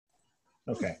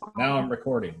Okay, now I'm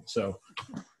recording. So,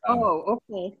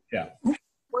 okay. Yeah.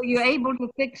 Were you able to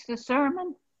fix the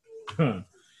sermon?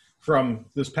 From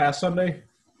this past Sunday?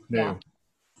 No. Yeah.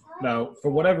 No,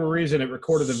 for whatever reason, it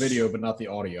recorded the video, but not the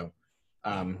audio.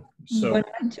 So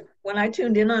when I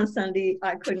tuned in on Sunday,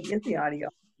 I couldn't get the audio.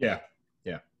 yeah.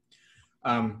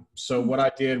 So what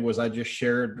I did was I just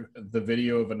shared the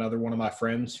video of another one of my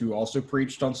friends who also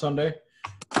preached on Sunday.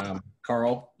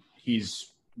 Carl,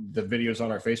 the video's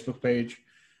on our Facebook page.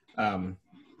 And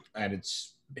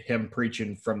it's him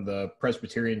preaching from the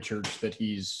Presbyterian church that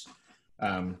he's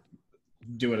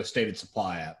doing a stated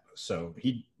supply at. So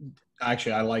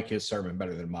I like his sermon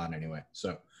better than mine anyway.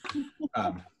 So,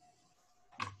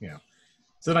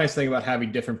 it's a nice thing about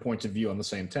having different points of view on the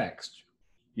same text.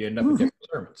 You end up with different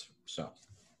sermons. So,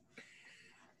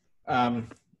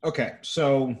 okay.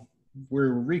 So we're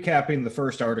recapping the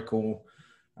first article.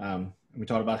 We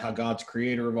talked about how God's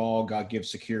creator of all, God gives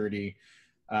security.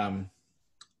 And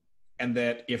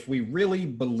that if we really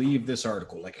believe this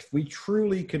article, like if we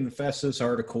truly confess this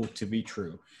article to be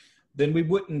true, then we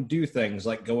wouldn't do things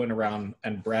like going around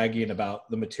and bragging about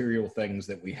the material things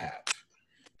that we have,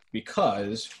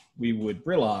 because we would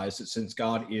realize that since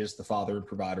God is the Father and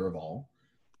provider of all,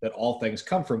 that all things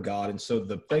come from God. And so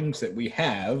the things that we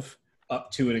have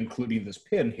up to and including this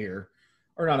pen here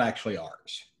are not actually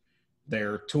ours.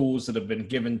 They're tools that have been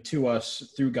given to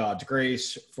us through God's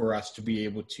grace for us to be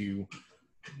able to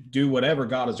do whatever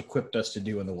God has equipped us to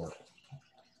do in the world.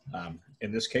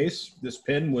 In this case, this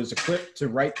pen was equipped to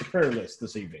write the prayer list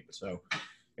this evening, so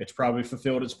it's probably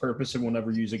fulfilled its purpose and will never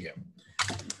use again.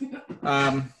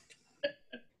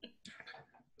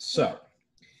 So,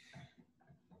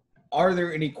 are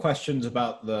there any questions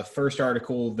about the first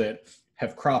article that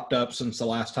have cropped up since the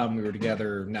last time we were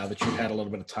together, now that you've had a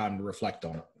little bit of time to reflect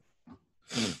on it?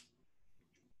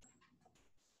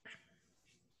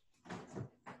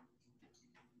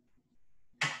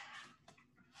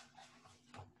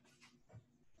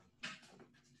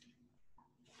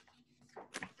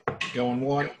 Going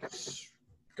once,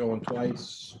 going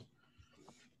twice.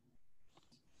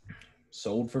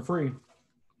 Sold for free.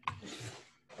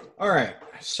 All right,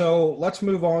 so let's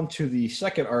move on to the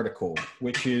second article,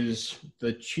 which is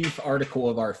the chief article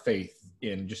of our faith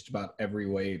in just about every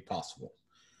way possible.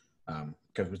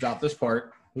 Because without this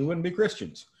part, we wouldn't be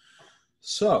Christians.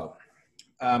 So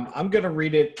I'm going to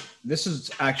read it. This is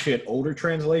actually an older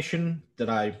translation that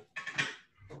I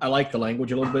like the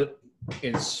language a little bit.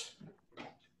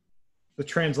 The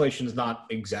translation is not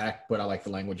exact, but I like the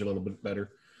language a little bit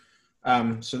better.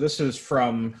 So this is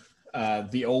from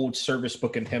the old service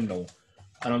book and hymnal.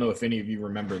 I don't know if any of you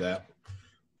remember that.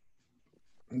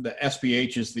 The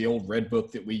SBH is the old red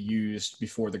book that we used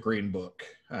before the green book.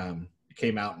 It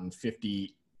came out in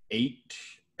 58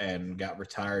 and got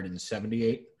retired in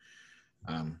 78.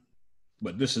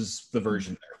 But this is the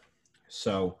version there.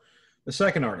 So the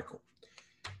second article.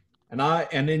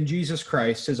 And in Jesus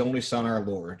Christ, his only Son, our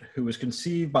Lord, who was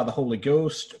conceived by the Holy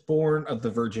Ghost, born of the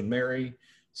Virgin Mary,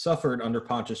 suffered under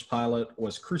Pontius Pilate,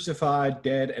 was crucified,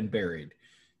 dead, and buried.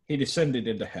 He descended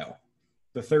into hell.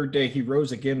 The third day he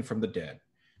rose again from the dead.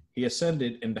 He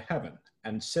ascended into heaven,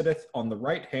 and sitteth on the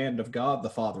right hand of God the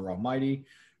Father Almighty.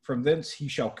 From thence he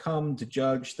shall come to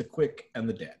judge the quick and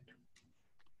the dead.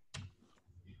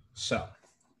 So,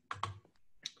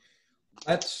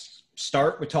 let's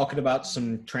start with talking about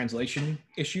some translation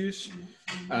issues,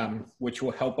 which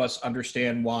will help us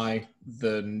understand why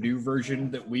the new version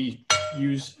that we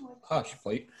use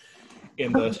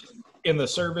in the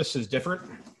service is different.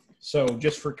 So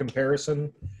just for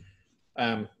comparison,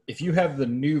 if you have the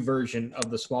new version of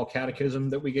the small catechism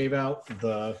that we gave out,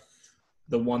 the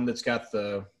one that's got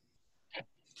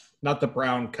not the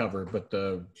brown cover, but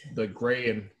the gray,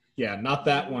 and not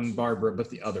that one, Barbara, but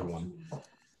the other one.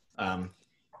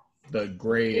 The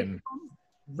gray and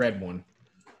red one.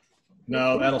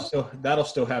 No, that'll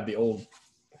still have the old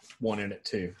one in it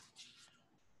too.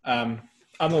 I'm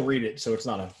gonna read it, so it's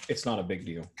not a big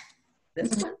deal.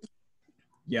 This one?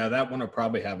 Yeah, that one will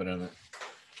probably have it in it.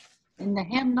 In the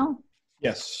hymnal?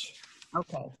 Yes.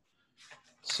 Okay.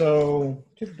 So,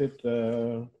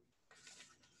 all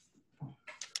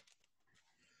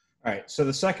right. So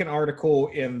the second article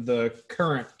in the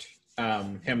current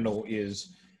hymnal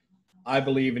is, I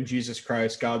believe in Jesus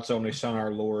Christ, God's only Son,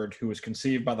 our Lord, who was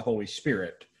conceived by the Holy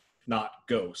Spirit, not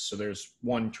ghosts. So there's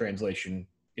one translation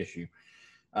issue.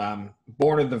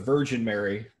 Born of the Virgin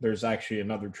Mary, there's actually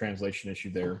another translation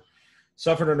issue there.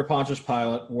 Suffered under Pontius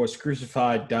Pilate, was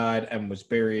crucified, died, and was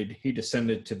buried. He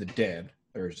descended to the dead.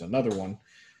 There's another one.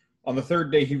 On the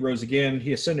third day he rose again.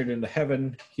 He ascended into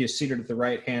heaven. He is seated at the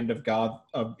right hand of God.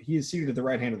 He is seated at the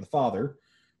right hand of the Father.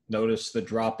 Notice the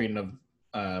dropping of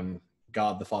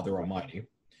God the Father Almighty.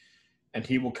 And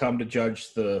he will come to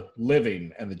judge the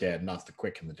living and the dead, not the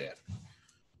quick and the dead.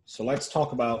 So let's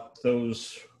talk about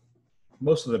those.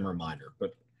 Most of them are minor,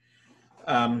 but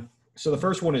so the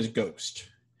first one is ghost.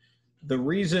 The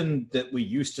reason that we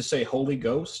used to say Holy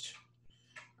Ghost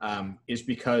is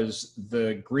because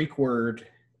the Greek word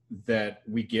that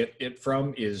we get it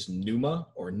from is pneuma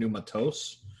or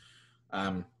pneumatos,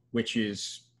 which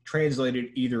is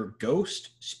translated either ghost,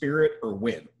 spirit, or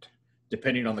wind,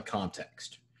 depending on the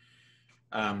context.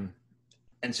 And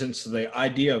since the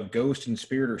idea of ghost and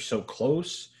spirit are so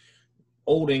close,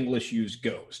 Old English used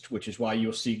ghost, which is why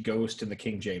you'll see ghost in the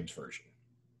King James Version.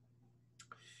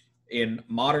 In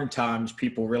modern times,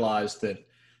 people realized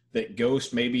that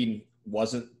ghost maybe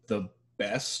wasn't the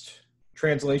best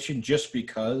translation just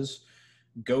because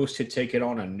ghost had taken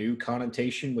on a new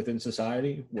connotation within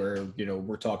society where,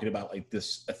 we're talking about like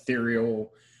this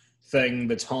ethereal thing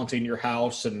that's haunting your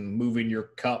house and moving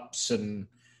your cups and,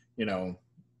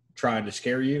 trying to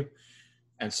scare you.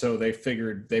 And so they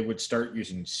figured they would start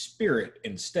using spirit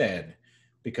instead,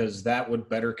 because that would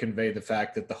better convey the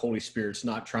fact that the Holy Spirit's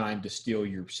not trying to steal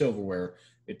your silverware.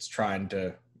 It's trying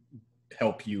to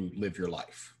help you live your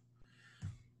life.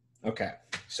 Okay,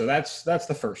 so that's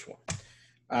the first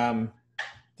one.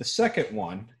 The second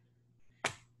one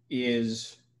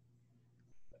is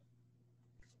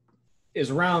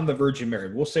around the Virgin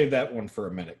Mary. We'll save that one for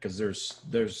a minute because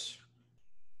there's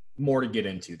more to get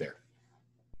into there.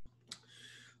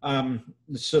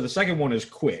 So the second one is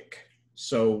quick.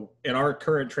 So in our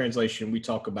current translation, we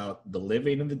talk about the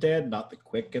living and the dead, not the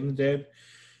quick and the dead.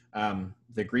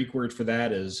 The Greek word for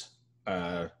that is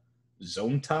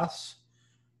zontas,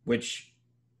 which,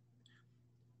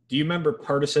 do you remember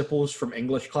participles from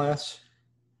English class?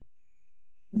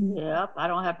 Yep, I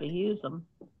don't have to use them.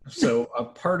 So a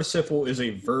participle is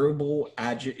a verbal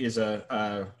is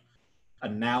a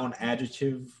noun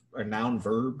adjective, a noun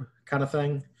verb kind of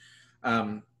thing.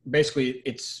 Basically,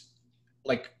 it's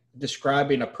like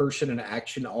describing a person and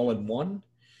action all in one.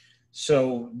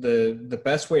 So the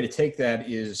best way to take that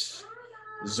is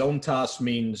zontas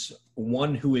means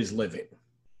one who is living,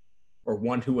 or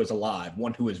one who is alive,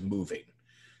 one who is moving.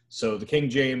 So the King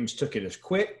James took it as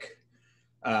quick,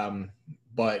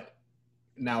 but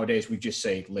nowadays we just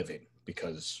say living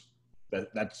because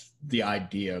that's the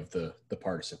idea of the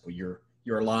participle. You're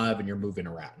alive and you're moving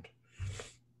around.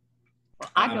 Well,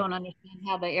 I don't understand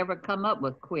how they ever come up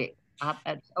with quick.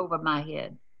 That's over my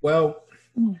head. Well,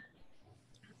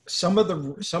 some of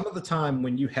the time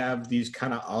when you have these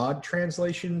kind of odd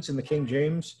translations in the King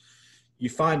James, you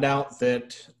find out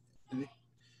that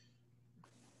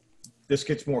this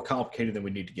gets more complicated than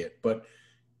we need to get. But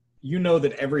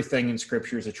that everything in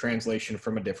Scripture is a translation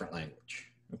from a different language.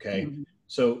 Okay, mm-hmm.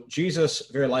 So Jesus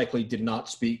very likely did not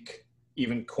speak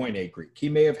even Koine Greek. He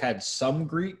may have had some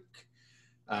Greek,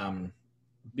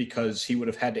 because he would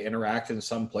have had to interact in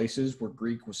some places where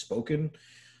Greek was spoken.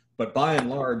 But by and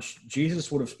large, Jesus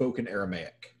would have spoken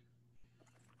Aramaic.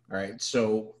 All right,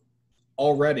 so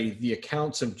already the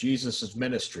accounts of Jesus's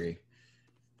ministry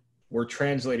were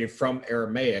translated from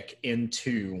Aramaic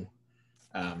into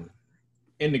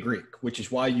Greek, which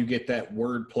is why you get that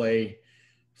word play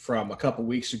from a couple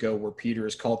weeks ago where Peter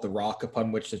is called the rock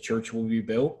upon which the church will be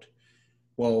built.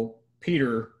 Well,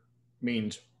 Peter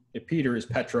is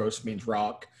Petros, means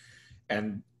rock,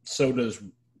 and so does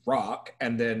rock,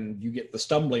 and then you get the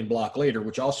stumbling block later,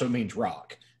 which also means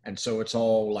rock. And so it's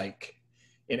all like,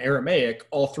 in Aramaic,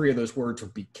 all three of those words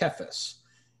would be kephas.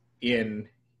 In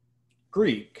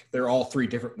Greek, they're all three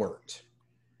different words.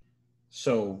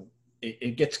 So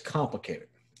it gets complicated.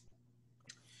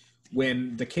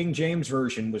 When the King James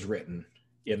Version was written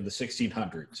in the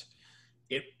 1600s,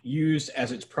 it used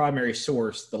as its primary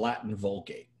source the Latin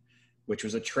Vulgate, which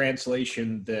was a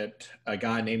translation that a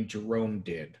guy named Jerome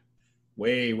did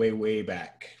way, way, way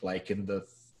back, like in the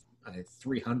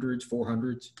 300s,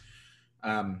 400s.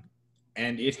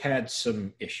 And it had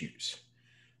some issues.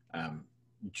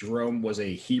 Jerome was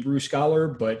a Hebrew scholar,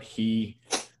 but he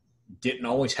didn't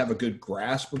always have a good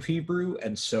grasp of Hebrew,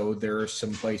 and so there are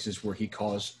some places where he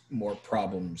caused more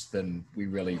problems than we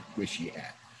really wish he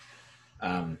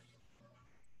had.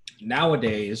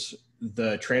 Nowadays,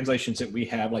 the translations that we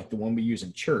have, like the one we use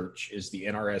in church, is the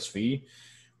NRSV,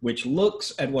 which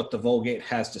looks at what the Vulgate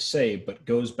has to say, but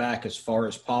goes back as far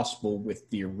as possible with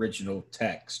the original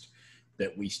text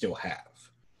that we still have.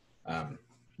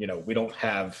 We don't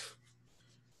have,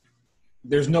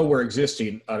 there's nowhere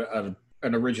existing an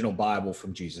original Bible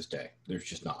from Jesus' day. There's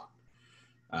just not.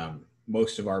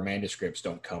 Most of our manuscripts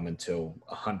don't come until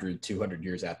 100, 200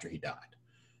 years after he died.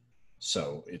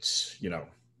 So it's,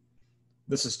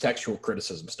 This is textual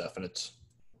criticism stuff, and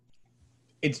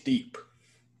it's deep.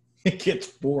 It gets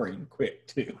boring quick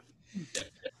too.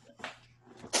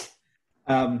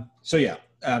 So yeah,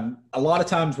 a lot of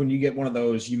times when you get one of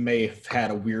those, you may have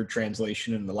had a weird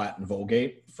translation in the Latin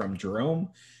Vulgate from Jerome,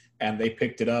 and they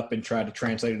picked it up and tried to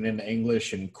translate it into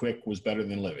English, and quick was better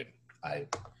than living. I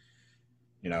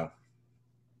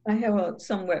have a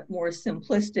somewhat more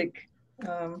simplistic,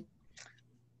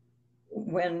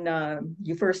 when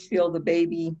you first feel the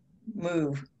baby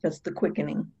move, that's the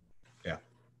quickening. Yeah.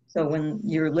 So when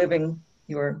you're living,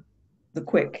 you're the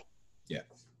quick. Yeah.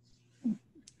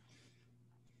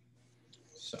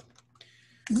 So,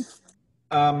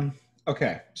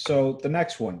 okay. So the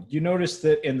next one, you notice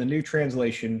that in the New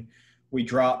Translation, we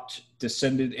dropped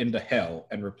descended into hell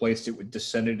and replaced it with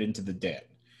descended into the dead.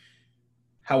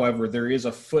 However, there is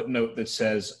a footnote that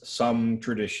says some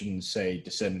traditions say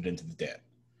descended into the dead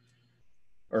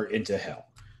or into hell.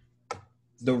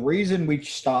 The reason we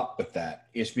stopped with that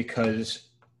is because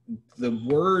the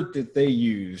word that they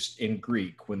used in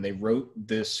Greek when they wrote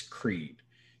this creed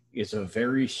is a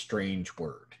very strange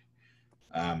word.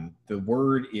 The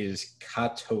word is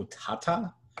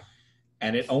katotata,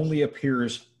 and it only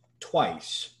appears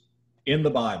twice in the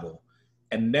Bible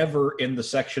and never in the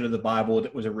section of the Bible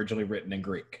that was originally written in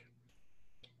Greek.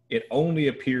 It only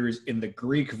appears in the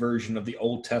Greek version of the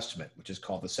Old Testament, which is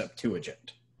called the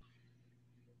Septuagint.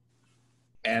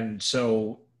 And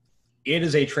so it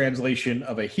is a translation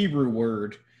of a Hebrew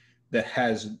word that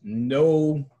has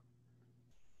no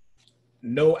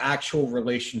actual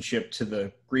relationship to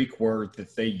the Greek word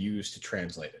that they used to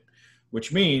translate it,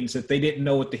 which means that they didn't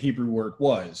know what the Hebrew word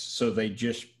was, so they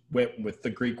just went with the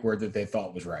Greek word that they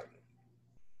thought was right.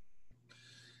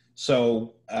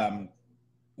 So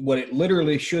what it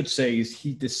literally should say is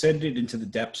he descended into the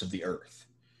depths of the earth.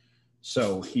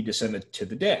 So he descended to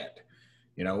the dead.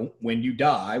 You know, when you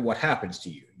die, what happens to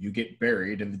you? You get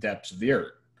buried in the depths of the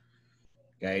earth.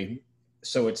 Okay?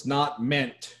 So it's not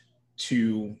meant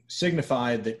to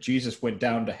signify that Jesus went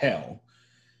down to hell.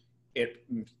 It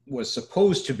was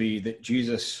supposed to be that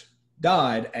Jesus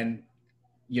died and,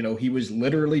 you know, he was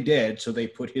literally dead, so they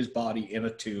put his body in a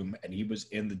tomb and he was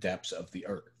in the depths of the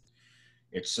earth.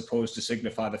 It's supposed to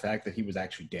signify the fact that he was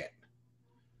actually dead.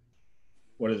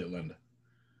 What is it, Linda?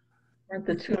 Aren't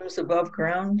the tombs above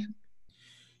ground?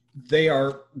 They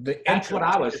are. That's what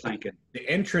I was thinking. The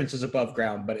entrance is above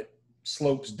ground, but it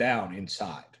slopes down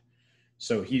inside.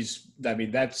 So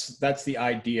that's the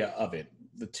idea of it.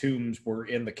 The tombs were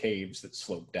in the caves that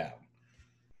sloped down.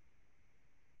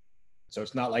 So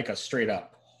it's not like a straight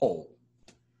up hole.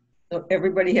 So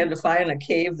everybody had to find a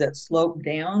cave that sloped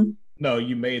down? No,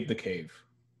 you made the cave.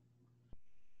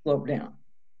 Sloped down.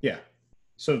 Yeah.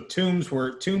 So tombs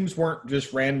weren't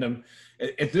just random.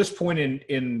 At this point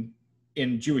in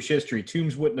Jewish history,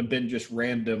 tombs wouldn't have been just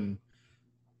random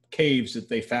caves that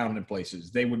they found in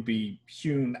places. They would be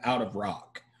hewn out of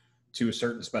rock to a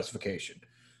certain specification.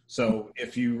 So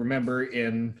if you remember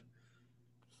is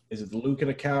it the Lucan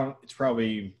account? It's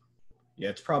probably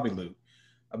Luke,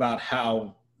 about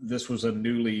how this was a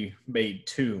newly made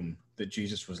tomb that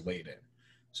Jesus was laid in.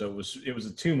 So it was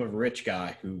a tomb of a rich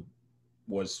guy who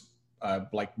was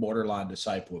like borderline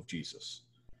disciple of Jesus.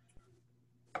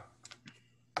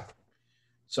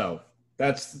 So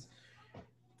that's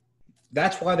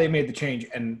why they made the change.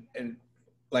 And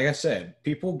like I said,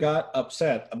 people got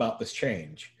upset about this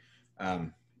change.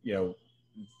 You know,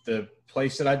 the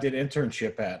place that I did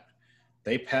internship at,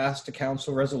 they passed a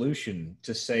council resolution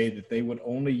to say that they would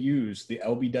only use the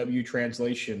LBW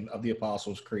translation of the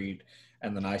Apostles' Creed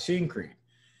and the Nicene Creed.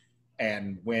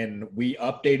 And when we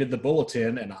updated the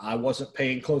bulletin and I wasn't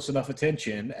paying close enough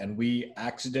attention and we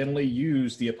accidentally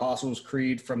used the Apostles'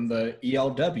 Creed from the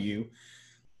ELW,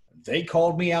 they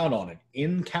called me out on it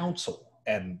in council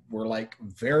and were like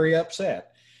very upset.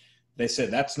 They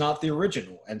said, that's not the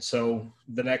original. And so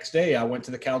the next day I went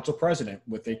to the council president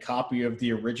with a copy of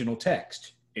the original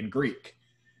text in Greek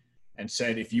and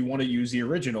said, if you want to use the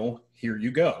original, here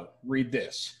you go. Read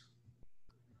this.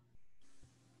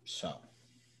 So.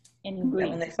 In Greek.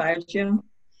 When they fired you?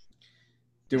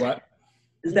 Do what?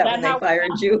 Is that when they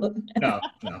fired you? No,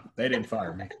 they didn't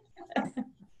fire me.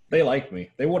 They liked me.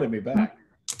 They wanted me back.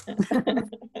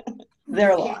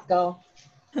 Their lot. Go.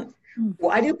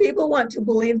 Why do people want to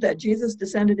believe that Jesus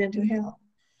descended into hell?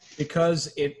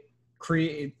 Because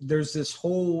there's this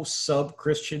whole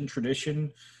sub-Christian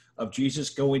tradition of Jesus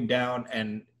going down,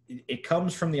 and it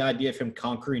comes from the idea of him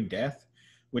conquering death,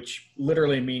 which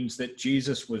literally means that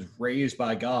Jesus was raised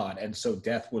by God, and so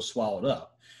death was swallowed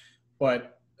up.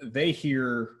 But these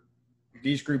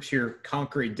groups hear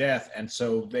conquering death, and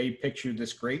so they picture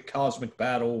this great cosmic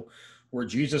battle where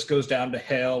Jesus goes down to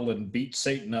hell and beats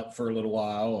Satan up for a little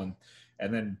while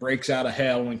and then breaks out of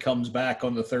hell and comes back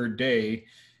on the third day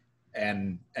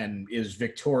and is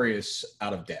victorious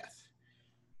out of death.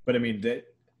 But I mean,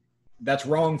 that's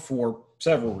wrong for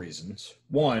several reasons.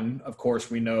 One, of course,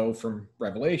 we know from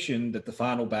Revelation that the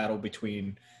final battle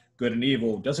between good and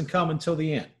evil doesn't come until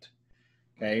the end.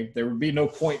 Okay, there would be no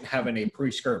point in having a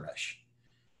pre-skirmish.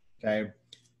 Okay.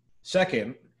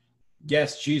 Second,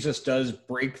 yes, Jesus does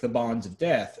break the bonds of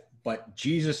death, but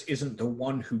Jesus isn't the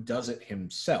one who does it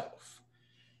himself.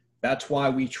 That's why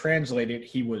we translate it,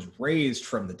 he was raised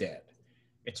from the dead.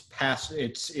 It's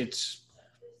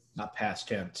not past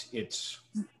tense. It's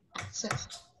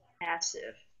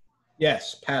passive.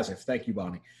 Yes, passive. Thank you,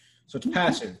 Bonnie. So it's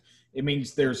passive. It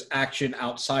means there's action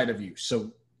outside of you.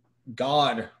 So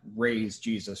God raised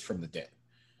Jesus from the dead.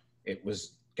 It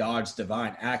was God's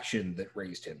divine action that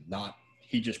raised him, not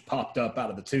he just popped up out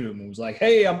of the tomb and was like,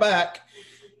 hey, I'm back.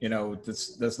 You know,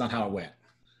 that's not how it went.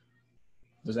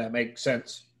 Does that make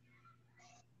sense?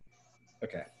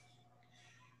 Okay.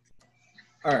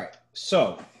 All right.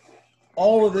 So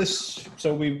all of this,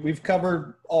 so we've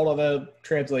covered all of the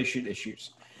translation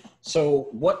issues. So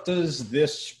what does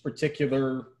this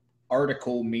particular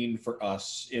article mean for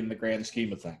us in the grand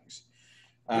scheme of things?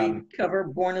 We cover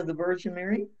Born of the Virgin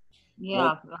Mary.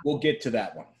 Yeah. We'll get to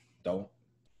that one.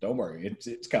 Don't worry.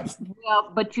 It's coming.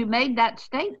 Well, but you made that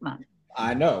statement.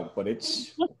 I know, but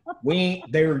we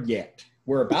ain't there yet.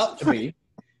 We're about to be,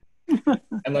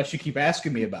 unless you keep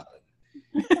asking me about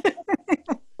it.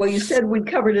 Well, you said we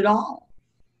covered it all.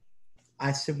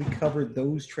 I said we covered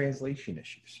those translation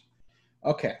issues.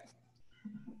 Okay.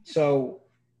 So.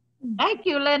 Thank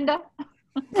you, Linda.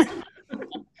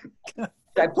 Should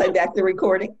I play back the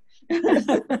recording?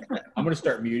 I'm going to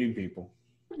start muting people.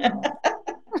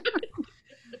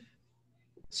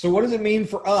 So what does it mean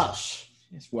for us?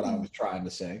 Is what I was trying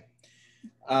to say.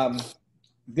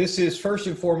 This is first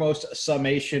and foremost a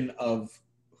summation of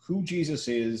who Jesus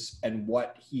is and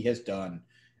what he has done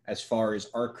as far as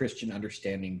our Christian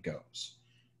understanding goes.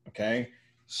 Okay?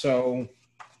 So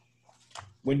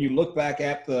when you look back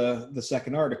at the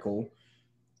second article,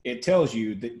 it tells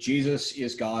you that Jesus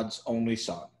is God's only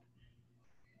son,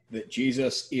 that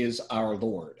Jesus is our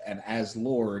Lord, and as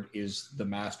Lord is the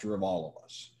master of all of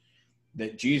us,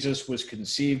 that Jesus was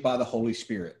conceived by the Holy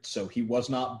Spirit. So he was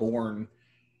not born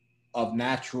of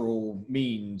natural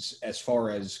means as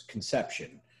far as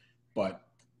conception, but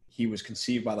he was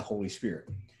conceived by the Holy Spirit.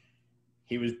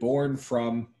 He was born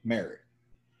from Mary.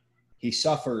 He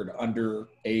suffered under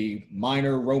a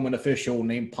minor Roman official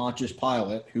named Pontius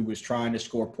Pilate, who was trying to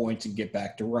score points and get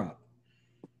back to Rome.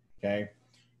 Okay.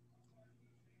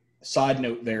 Side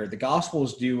note there, the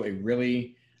Gospels do a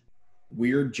really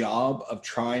weird job of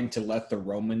trying to let the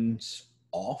Romans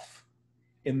off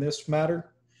in this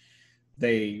matter.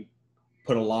 They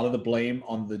put a lot of the blame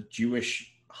on the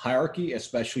Jewish hierarchy,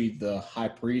 especially the high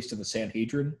priest and the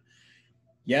Sanhedrin.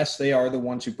 Yes, they are the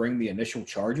ones who bring the initial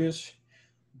charges,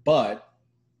 but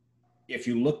if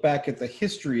you look back at the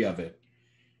history of it,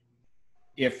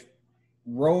 if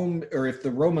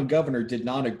the Roman governor did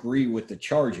not agree with the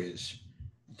charges,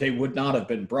 they would not have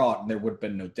been brought and there would have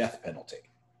been no death penalty.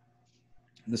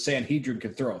 The Sanhedrin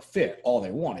could throw a fit all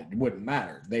they wanted. It wouldn't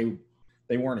matter. They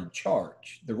weren't in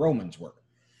charge. The Romans were.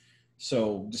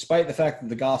 So despite the fact that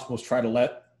the Gospels try to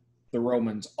let the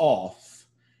Romans off,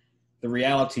 the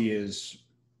reality is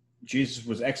Jesus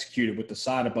was executed with the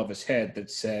sign above his head that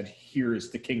said, "Here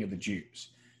is the King of the Jews."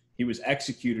 He was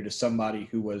executed as somebody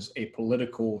who was a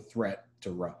political threat to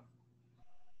Rome.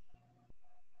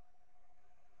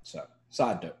 So,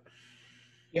 side note.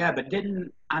 Yeah, but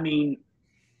didn't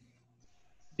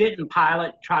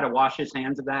Pilate try to wash his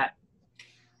hands of that?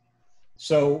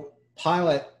 So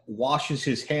Pilate washes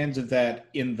his hands of that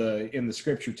in the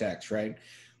scripture text, right?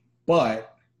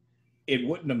 But it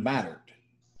wouldn't have mattered.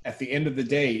 At the end of the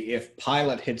day, if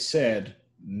Pilate had said,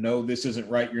 "No, this isn't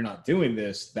right, you're not doing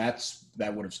this," that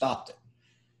would have stopped it.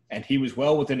 And he was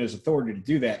well within his authority to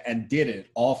do that and did it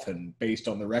often based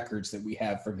on the records that we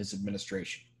have from his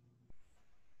administration.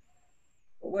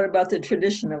 What about the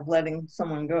tradition of letting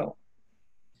someone go?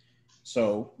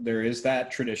 So there is that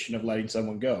tradition of letting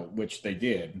someone go, which they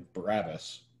did,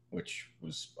 Barabbas, which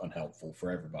was unhelpful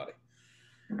for everybody.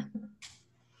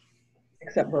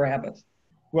 Except Barabbas.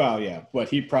 Well, yeah, but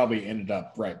he probably ended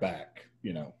up right back,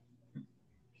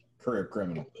 career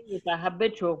criminal. He was a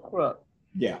habitual crook.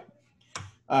 Yeah.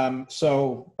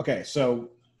 So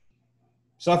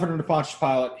suffered under Pontius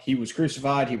Pilate. He was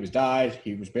crucified. He was died.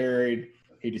 He was buried.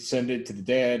 He descended to the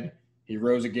dead. He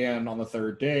rose again on the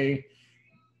third day.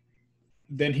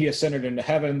 Then he ascended into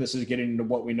heaven. This is getting into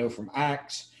what we know from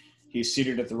Acts. He's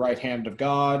seated at the right hand of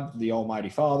God, the Almighty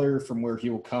Father, from where he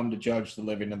will come to judge the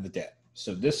living and the dead.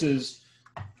 So this is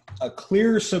a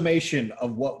clear summation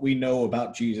of what we know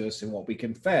about Jesus and what we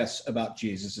confess about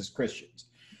Jesus as Christians.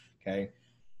 Okay?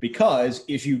 Because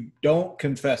if you don't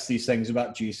confess these things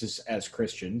about Jesus as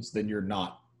Christians, then you're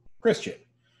not Christian.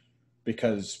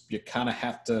 Because you kind of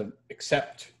have to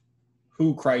accept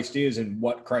who Christ is and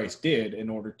what Christ did in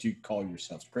order to call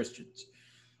yourselves Christians.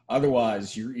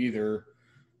 Otherwise, you're either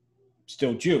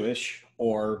still Jewish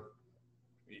or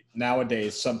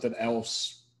nowadays something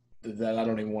else that I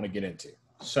don't even want to get into.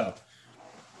 So,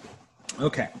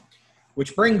 okay.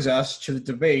 Which brings us to the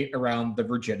debate around the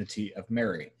virginity of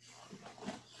Mary.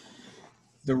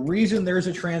 The reason there's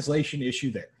a translation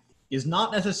issue there is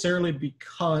not necessarily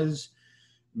because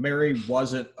Mary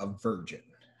wasn't a virgin.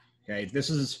 Okay,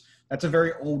 that's a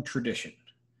very old tradition.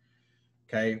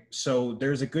 Okay, so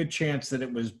there's a good chance that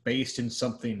it was based in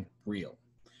something real.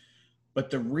 But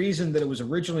the reason that it was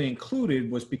originally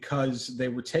included was because they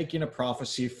were taking a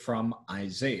prophecy from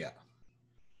Isaiah.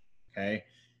 Okay,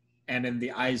 and in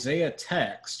the Isaiah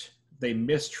text, they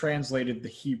mistranslated the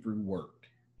Hebrew word.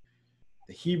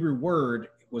 The Hebrew word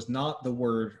was not the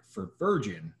word for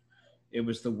virgin, it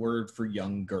was the word for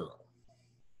young girl.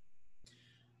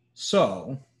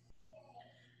 So,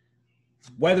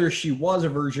 whether she was a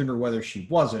virgin or whether she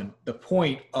wasn't, the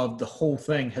point of the whole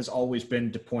thing has always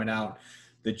been to point out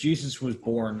that Jesus was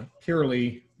born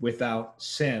purely without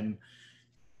sin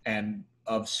and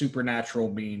of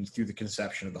supernatural means through the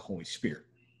conception of the Holy Spirit.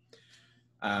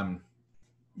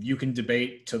 You can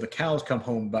debate till the cows come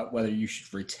home about whether you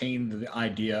should retain the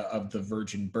idea of the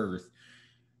virgin birth.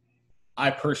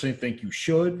 I personally think you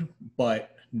should,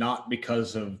 but not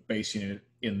because of basing it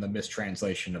in the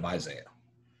mistranslation of Isaiah.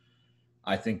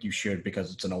 I think you should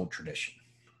because it's an old tradition.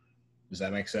 Does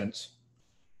that make sense?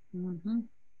 Mm-hmm.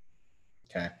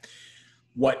 Okay.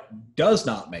 What does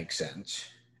not make sense,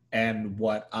 and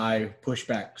what I push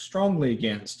back strongly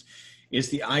against, is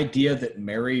the idea that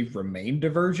Mary remained a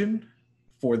virgin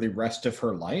for the rest of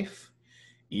her life,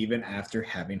 even after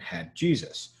having had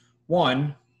Jesus.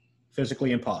 One,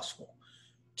 physically impossible.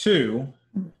 Two,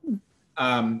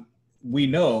 we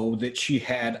know that she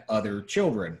had other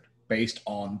children based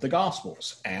on the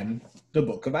Gospels and the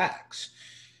book of Acts.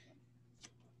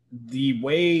 The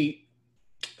way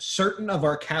certain of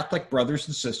our Catholic brothers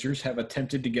and sisters have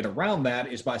attempted to get around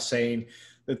that is by saying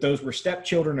that those were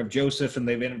stepchildren of Joseph, and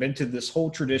they've invented this whole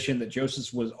tradition that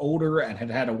Joseph was older and had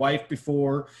had a wife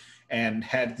before and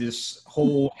had this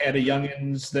whole head of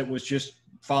youngins that was just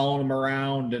following him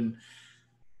around. And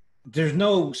there's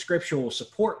no scriptural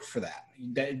support for that.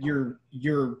 That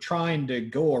you're trying to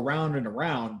go around and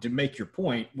around to make your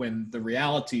point when the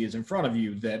reality is in front of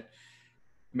you that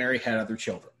Mary had other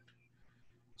children.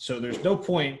 So there's no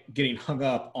point getting hung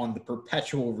up on the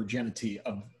perpetual virginity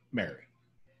of Mary.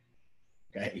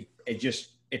 Okay,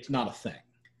 it's not a thing.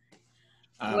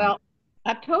 Well,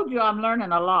 I told you I'm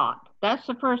learning a lot. That's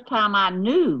the first time I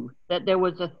knew that there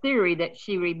was a theory that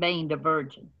she remained a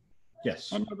virgin.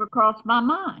 Yes. It never crossed my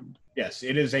mind. Yes,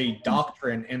 it is a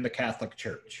doctrine in the Catholic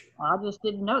Church. I just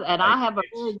didn't know that. And I have a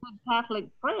very good Catholic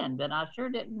friend, and I sure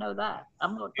didn't know that.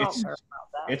 I'm going to talk to her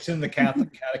about that. It's in the Catholic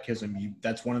Catechism.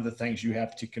 That's one of the things you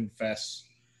have to confess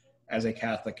as a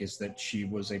Catholic, is that she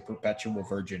was a perpetual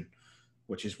virgin,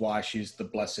 which is why she's the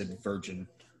Blessed Virgin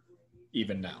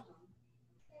even now.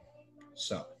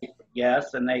 So.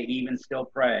 Yes, and they even still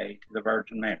pray to the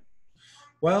Virgin Mary.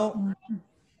 Well,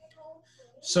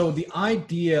 so the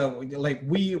idea, like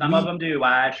Some of them do,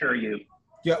 I assure you.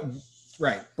 Yeah,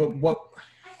 right. But what,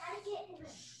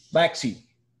 backseat.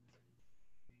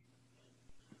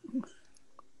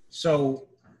 So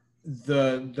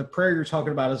the prayer you're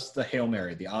talking about is the Hail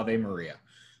Mary, the Ave Maria.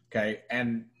 Okay.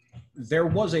 And there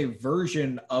was a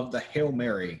version of the Hail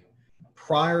Mary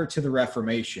prior to the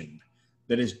Reformation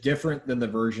that is different than the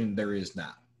version there is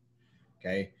now.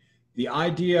 Okay. The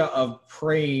idea of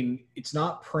praying, it's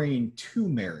not praying to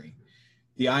Mary.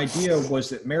 The idea was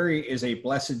that Mary is a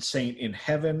blessed saint in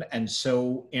heaven and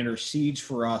so intercedes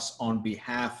for us on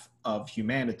behalf of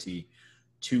humanity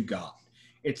to God.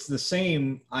 It's the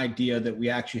same idea that we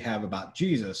actually have about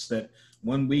Jesus, that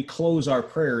when we close our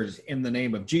prayers in the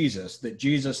name of Jesus, that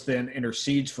Jesus then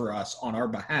intercedes for us on our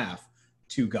behalf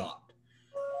to God.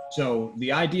 So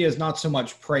the idea is not so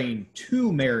much praying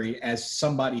to Mary as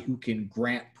somebody who can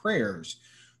grant prayers,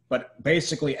 but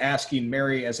basically asking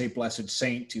Mary as a blessed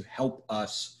saint to help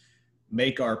us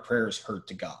make our prayers heard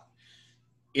to God.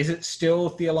 Is it still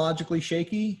theologically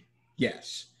shaky?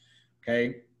 Yes.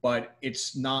 Okay. But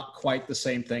it's not quite the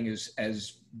same thing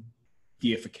as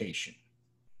deification.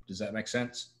 Does that make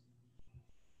sense?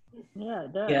 Yeah,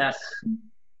 it does. Yes.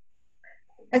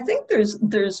 I think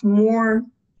there's more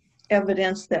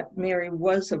evidence that Mary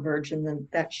was a virgin than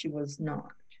that she was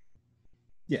not.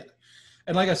 Yeah.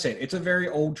 And like I said, it's a very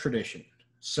old tradition.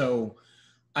 So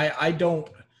I don't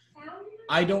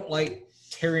like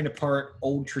tearing apart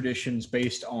old traditions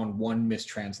based on one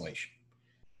mistranslation.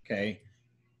 Okay.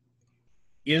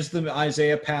 Is the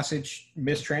Isaiah passage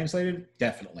mistranslated?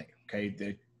 Definitely. Okay.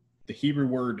 The Hebrew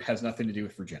word has nothing to do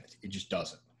with virginity. It just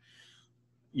doesn't.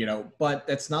 But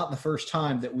that's not the first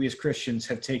time that we as Christians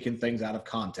have taken things out of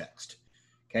context.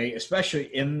 Okay.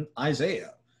 Especially in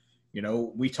Isaiah.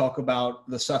 We talk about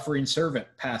the suffering servant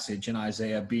passage in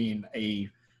Isaiah being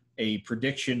a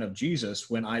prediction of Jesus,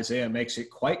 when Isaiah makes it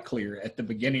quite clear at the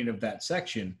beginning of that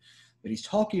section that he's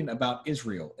talking about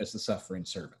Israel as the suffering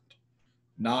servant,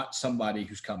 not somebody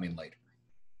who's coming later.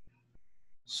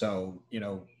 So,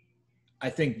 I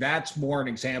think that's more an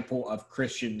example of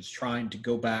Christians trying to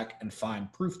go back and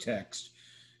find proof text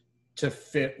to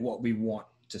fit what we want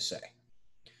to say.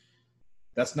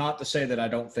 That's not to say that I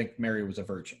don't think Mary was a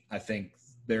virgin. I think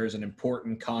there's an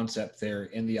important concept there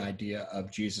in the idea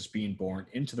of Jesus being born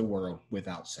into the world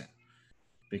without sin,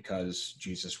 because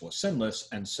Jesus was sinless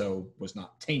and so was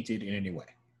not tainted in any way.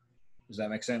 Does that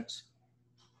make sense?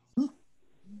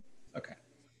 Okay.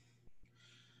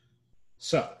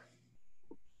 So,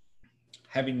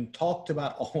 having talked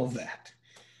about all of that,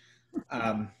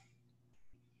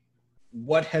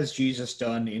 what has Jesus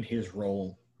done in his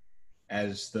role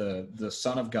as the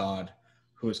Son of God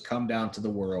who has come down to the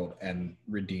world and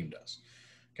redeemed us?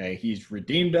 Okay, he's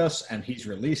redeemed us and he's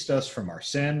released us from our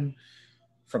sin,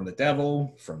 from the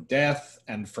devil, from death,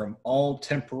 and from all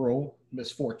temporal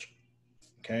misfortune.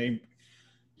 Okay,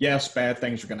 yes, bad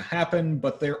things are going to happen,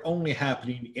 but they're only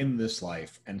happening in this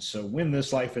life. And so when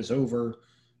this life is over,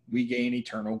 we gain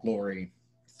eternal glory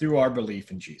through our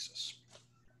belief in Jesus.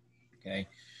 Okay.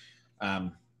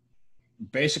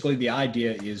 Basically, the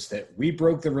idea is that we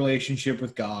broke the relationship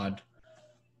with God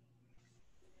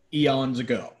eons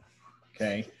ago.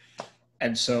 Okay.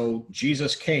 And so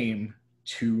Jesus came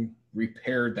to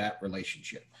repair that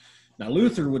relationship. Now,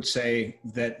 Luther would say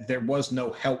that there was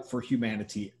no help for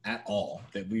humanity at all,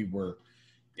 that we were,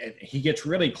 and he gets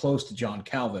really close to John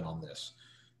Calvin on this,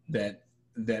 that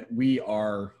we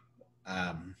are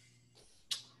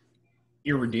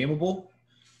irredeemable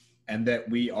and that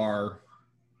we are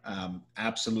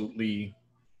absolutely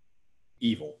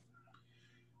evil.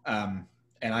 And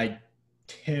I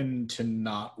tend to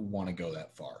not want to go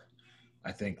that far.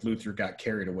 I think Luther got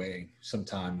carried away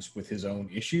sometimes with his own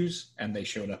issues, and they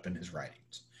showed up in his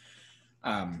writings.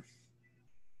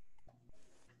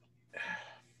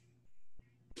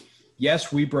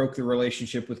 Yes, we broke the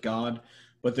relationship with God,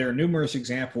 but there are numerous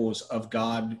examples of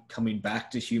God coming back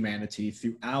to humanity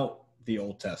throughout the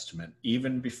Old Testament,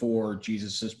 even before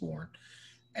Jesus is born,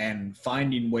 and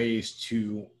finding ways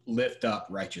to lift up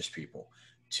righteous people,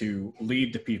 to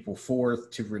lead the people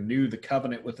forth, to renew the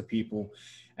covenant with the people.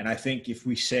 And I think if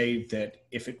we say that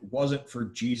if it wasn't for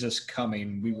Jesus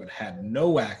coming, we would have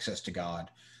no access to God,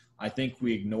 I think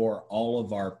we ignore all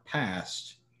of our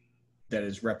past that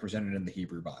is represented in the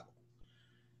Hebrew Bible.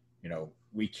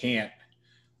 We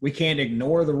can't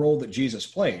ignore the role that Jesus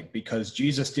played, because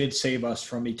Jesus did save us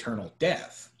from eternal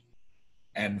death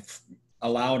and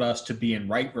allowed us to be in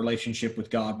right relationship with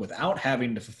God without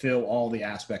having to fulfill all the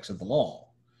aspects of the law.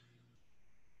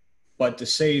 But to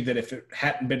say that if it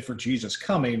hadn't been for Jesus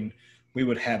coming, we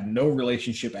would have no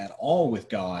relationship at all with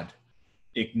God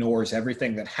ignores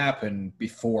everything that happened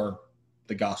before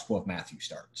the Gospel of Matthew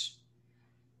starts.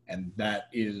 And that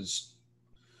is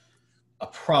a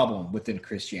problem within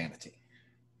Christianity.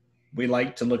 We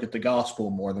like to look at the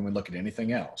gospel more than we look at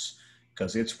anything else,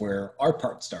 because it's where our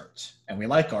part starts, and we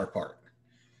like our part.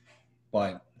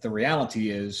 But the reality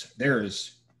is there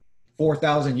is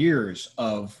 4,000 years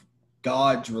of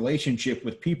God's relationship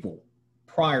with people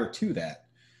prior to that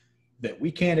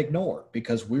we can't ignore,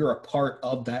 because we're a part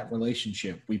of that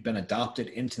relationship. We've been adopted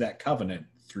into that covenant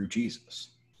through Jesus.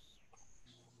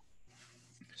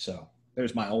 So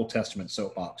there's my Old Testament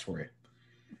soapbox for you.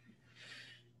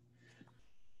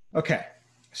 Okay,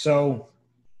 so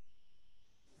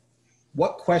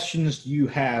what questions do you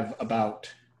have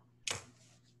about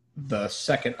the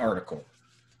second article?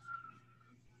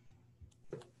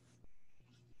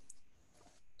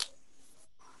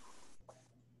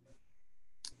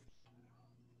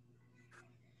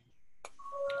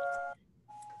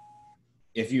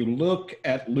 If you look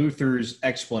at Luther's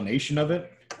explanation of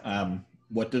it,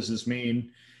 what does this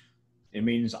mean? It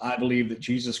means, I believe that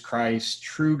Jesus Christ,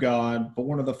 true God,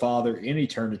 born of the Father in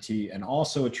eternity, and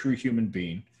also a true human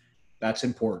being. That's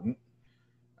important.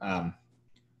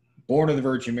 born of the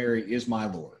Virgin Mary, is my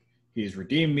Lord. He has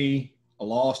redeemed me, a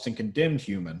lost and condemned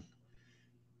human.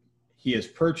 He has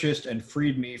purchased and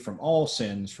freed me from all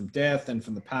sins, from death, and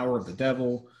from the power of the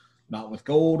devil, not with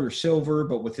gold or silver,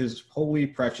 but with his holy,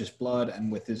 precious blood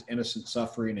and with his innocent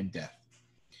suffering and death.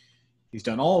 He's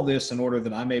done all this in order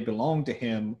that I may belong to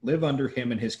him, live under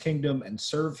him in his kingdom, and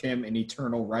serve him in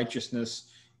eternal righteousness,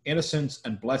 innocence,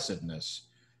 and blessedness,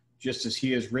 just as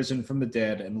he has risen from the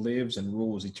dead and lives and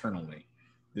rules eternally.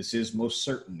 This is most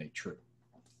certainly true.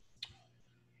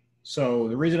 So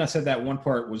the reason I said that one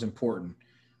part was important.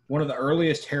 One of the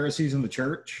earliest heresies in the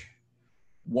church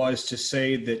was to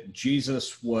say that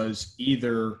Jesus was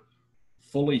either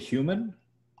fully human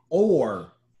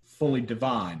or fully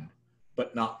divine,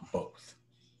 but not both.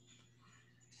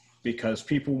 Because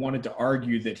people wanted to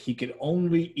argue that he could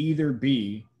only either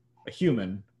be a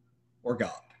human or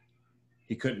God.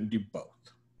 He couldn't do both.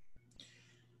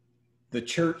 The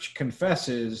church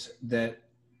confesses that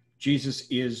Jesus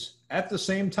is at the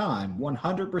same time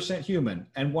 100% human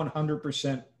and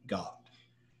 100% God.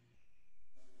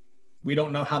 We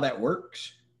don't know how that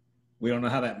works. We don't know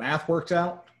how that math works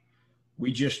out.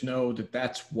 We just know that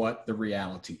that's what the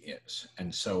reality is.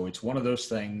 And so it's one of those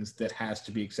things that has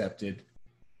to be accepted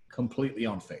completely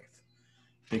on faith,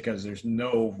 because there's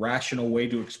no rational way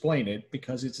to explain it,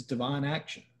 because it's a divine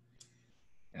action.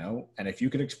 You know, and if you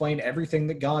could explain everything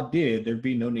that God did, there'd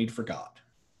be no need for God.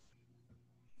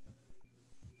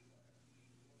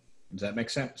 Does that make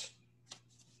sense?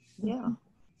 Yeah.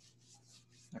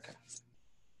 Okay.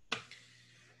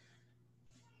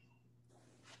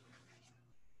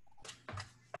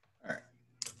 All right.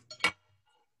 Let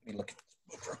me look at this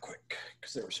book real quick,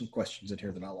 because there were some questions in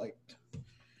here that I liked.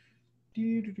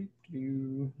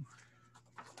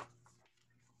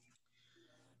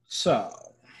 So,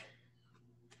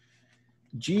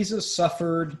 Jesus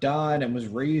suffered, died, and was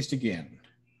raised again.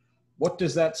 What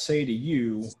does that say to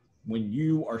you when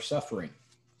you are suffering?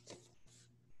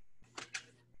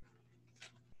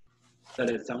 That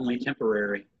it's only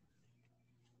temporary.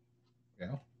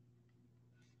 Yeah.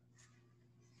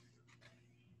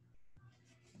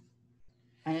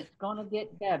 And it's going to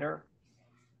get better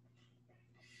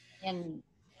in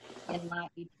my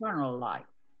eternal life.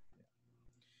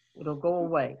 It'll go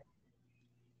away.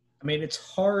 I mean, it's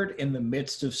hard in the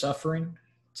midst of suffering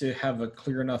to have a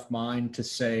clear enough mind to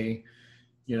say,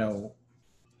 you know,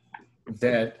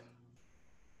 that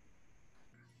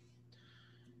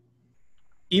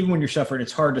even when you're suffering,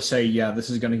 it's hard to say, yeah,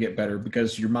 this is going to get better,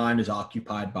 because your mind is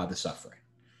occupied by the suffering.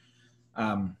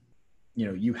 You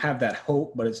know, you have that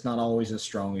hope, but it's not always as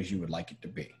strong as you would like it to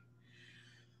be.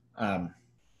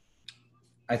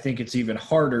 I think it's even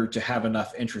harder to have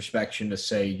enough introspection to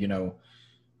say, you know,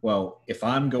 well, if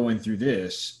I'm going through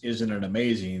this, isn't it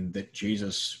amazing that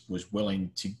Jesus was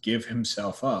willing to give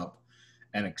himself up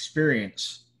and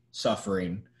experience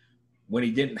suffering when he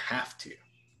didn't have to?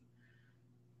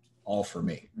 All for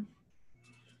me,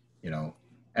 you know.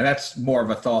 And that's more of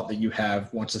a thought that you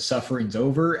have once the suffering's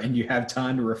over and you have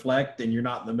time to reflect and you're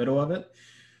not in the middle of it.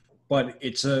 But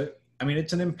it's an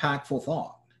impactful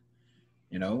thought,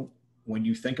 you know, when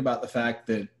you think about the fact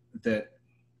that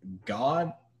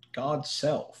God's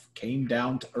self came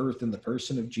down to earth in the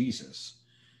person of Jesus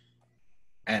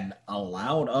and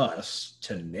allowed us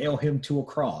to nail him to a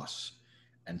cross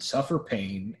and suffer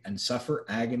pain and suffer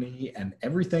agony and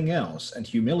everything else and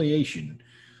humiliation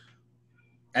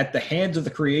at the hands of the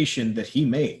creation that he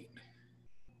made,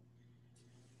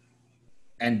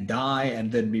 and die and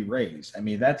then be raised. I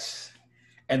mean,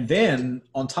 and then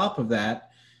on top of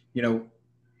that, you know,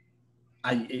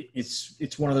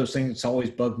 it's one of those things that's always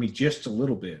bugged me just a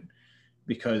little bit,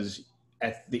 because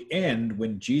at the end,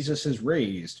 when Jesus is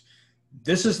raised,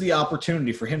 this is the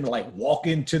opportunity for him to like walk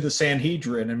into the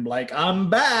Sanhedrin and be like, I'm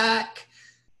back.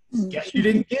 Guess you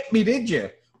didn't get me, did you?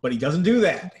 But he doesn't do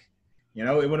that. You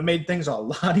know, it would have made things a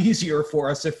lot easier for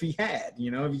us if he had,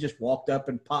 you know, if he just walked up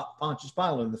and popped Pontius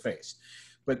Pilate in the face.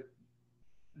 But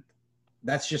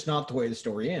that's just not the way the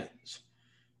story ends.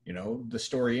 You know, the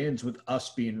story ends with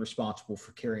us being responsible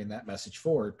for carrying that message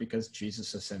forward, because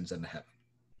Jesus ascends into heaven.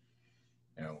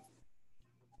 You know,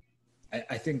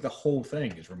 I think the whole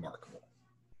thing is remarkable.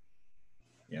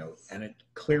 You know, and it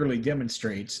clearly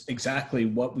demonstrates exactly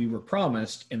what we were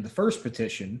promised in the first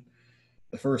petition,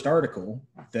 the first article,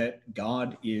 that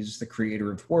God is the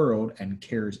creator of the world and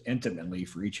cares intimately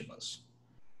for each of us.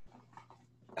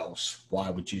 Else, why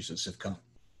would Jesus have come?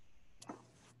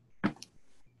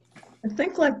 I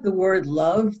think, like the word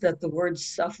love, that the word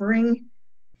suffering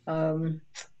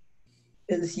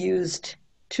is used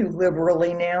too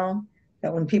liberally now,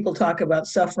 that when people talk about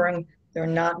suffering, they're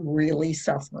not really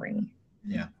suffering.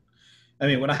 Yeah. I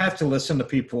mean, when I have to listen to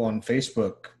people on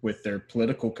Facebook with their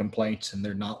political complaints and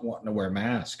they're not wanting to wear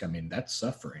masks, I mean, that's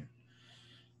suffering.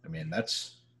 I mean,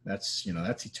 that's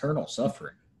eternal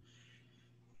suffering.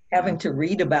 Having to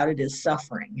read about it is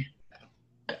suffering.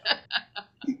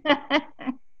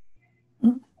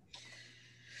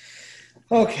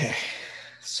 Okay,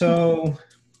 so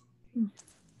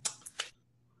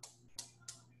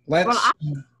let's. Well, I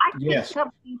think yes.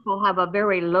 some people have a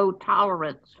very low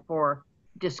tolerance for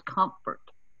discomfort.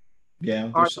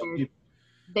 Yeah, Or there's some people,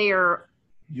 they're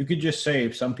you could just say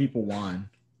some people whine.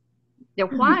 they're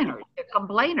whiners, they're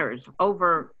complainers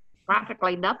over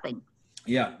practically nothing.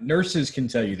 Yeah, nurses can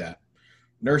tell you that.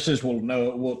 Nurses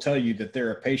will tell you that there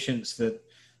are patients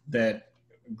that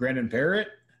grin and bear it,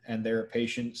 and there are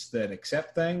patients that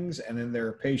accept things, and then there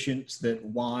are patients that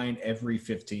whine every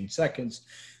 15 seconds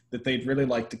that they'd really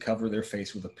like to cover their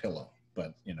face with a pillow.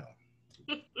 But,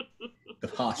 the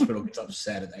hospital gets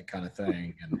upset at that kind of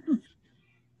thing, and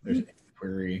there's an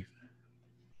inquiry.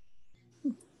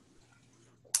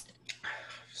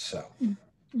 So.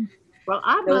 Well,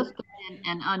 I must have been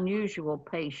an unusual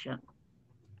patient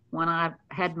when I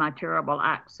had my terrible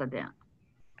accident.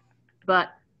 But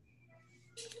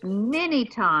many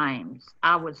times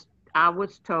I was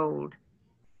told,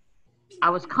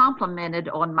 I was complimented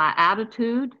on my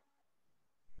attitude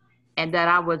and that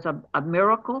I was a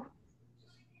miracle.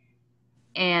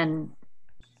 And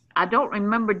I don't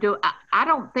remember I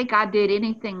don't think I did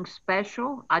anything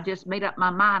special. I just made up my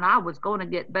mind I was going to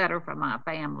get better for my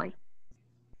family.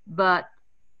 But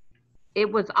it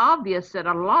was obvious that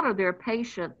a lot of their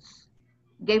patients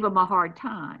gave them a hard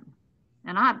time.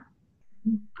 And I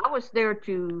was there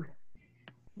to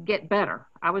get better.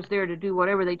 I was there to do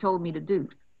whatever they told me to do.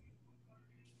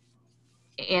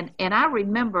 And I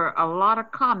remember a lot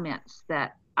of comments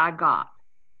that I got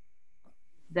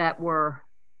that were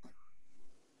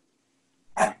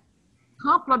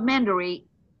complimentary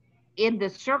in the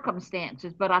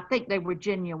circumstances, but I think they were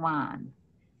genuine.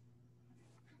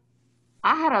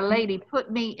 I had a lady put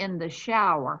me in the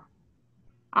shower.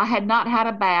 I had not had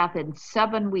a bath in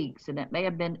 7 weeks, and it may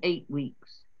have been 8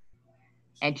 weeks.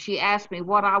 And she asked me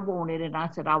what I wanted, and I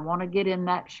said, I want to get in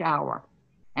that shower.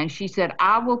 And she said,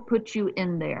 I will put you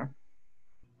in there.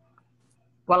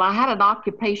 Well, I had an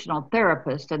occupational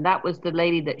therapist, and that was the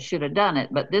lady that should have done it,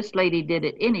 but this lady did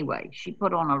it anyway. She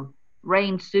put on a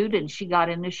rain suit, and she got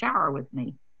in the shower with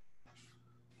me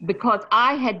because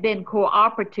I had been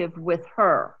cooperative with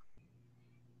her.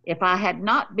 If I had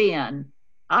not been,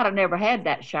 I'd have never had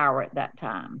that shower at that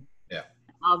time. Yeah.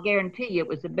 I'll guarantee you it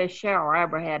was the best shower I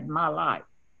ever had in my life.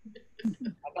 I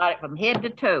got it from head to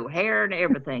toe, hair and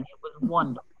everything. It was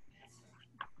wonderful.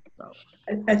 So,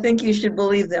 I think you should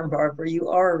believe them, Barbara. You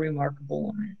are a remarkable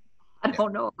woman. I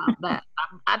don't know about that.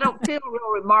 I don't feel real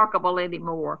remarkable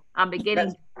anymore. I'm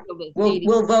beginning to feel this.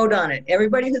 We'll vote on it.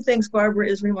 Everybody who thinks Barbara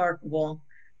is remarkable,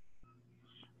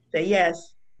 say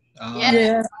yes.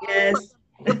 Yes. Yes.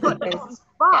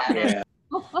 Yeah.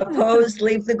 Opposed,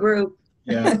 leave the group.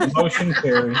 Yeah, motion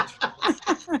carried.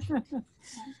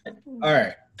 All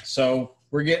right, so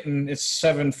it's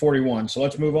 7:41, so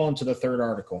let's move on to the third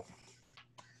article.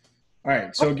 All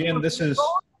right, so again, this is,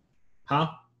 I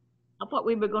thought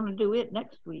we were going to do it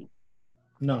next week.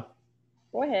 No.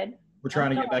 Go ahead. We're trying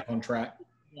to get back on track.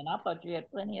 And I thought you had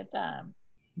plenty of time.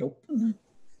 Nope.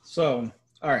 So,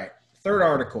 all right, third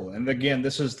article, and again,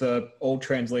 this is the old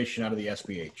translation out of the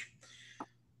SBH.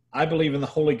 I believe in the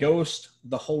Holy Ghost,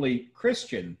 the Holy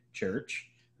Christian Church,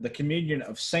 the communion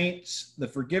of saints, the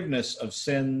forgiveness of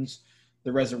sins,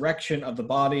 the resurrection of the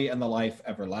body, and the life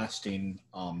everlasting.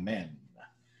 Amen.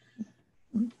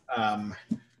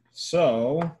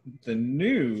 So, the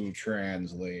new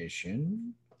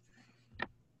translation.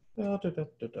 And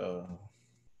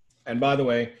by the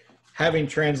way, having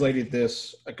translated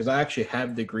this, because I actually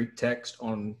have the Greek text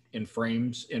in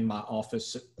frames in my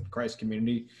office at Christ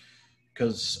Community,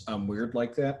 because I'm weird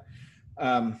like that.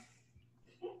 The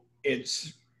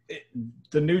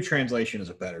new translation is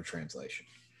a better translation.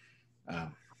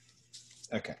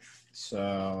 Okay,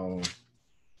 so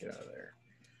get out of there.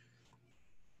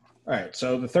 All right,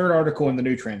 so the third article in the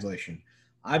new translation.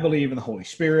 I believe in the Holy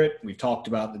Spirit. We've talked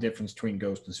about the difference between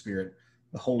ghost and spirit.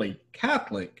 The Holy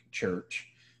Catholic Church,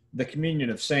 the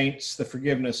communion of saints, the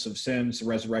forgiveness of sins, the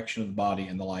resurrection of the body,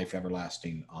 and the life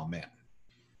everlasting. Amen.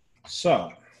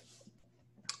 So,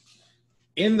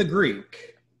 in the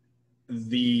Greek,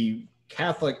 the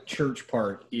Catholic Church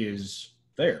part is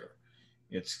there.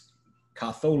 It's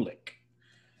Catholic.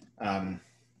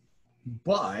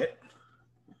 But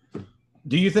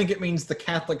do you think it means the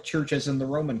Catholic Church as in the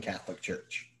Roman Catholic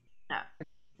Church?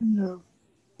 No.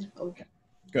 Okay.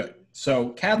 Good. So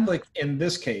Catholic in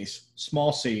this case,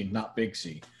 small c, not big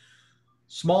C.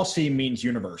 Small c means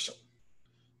universal,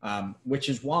 which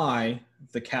is why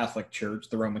the Catholic Church,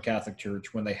 the Roman Catholic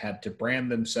Church, when they had to brand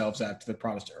themselves after the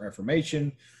Protestant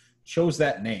Reformation, chose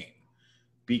that name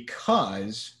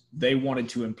because they wanted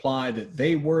to imply that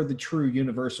they were the true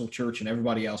universal church and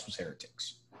everybody else was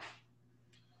heretics.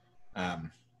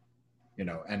 You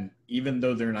know, and even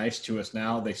though they're nice to us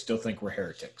now, they still think we're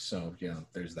heretics. So, you know,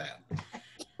 there's that.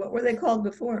 What were they called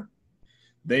before?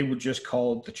 They were just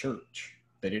called the church.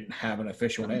 They didn't have an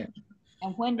official name.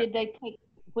 And when did they take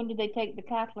the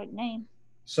Catholic name?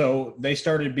 So they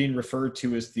started being referred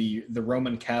to as the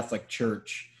Roman Catholic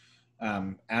Church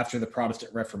after the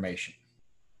Protestant Reformation,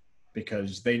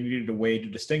 because they needed a way to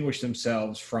distinguish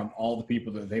themselves from all the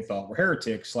people that they thought were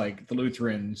heretics, like the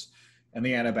Lutherans and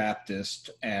the Anabaptists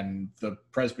and the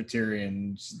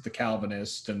Presbyterians, the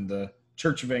Calvinists and the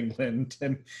Church of England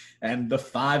and the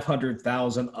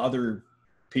 500,000 other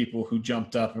people who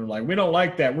jumped up and were like, we don't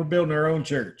like that. We're building our own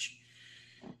church.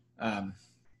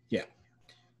 Yeah.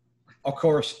 Of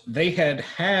course, they had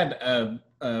an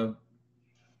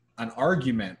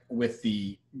argument with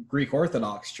the Greek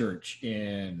Orthodox Church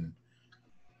in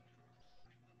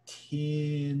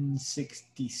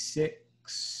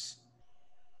 1066.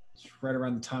 It's right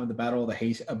around the time of the Battle of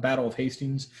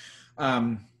Hastings,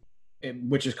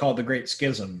 which is called the Great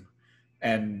Schism.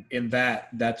 And in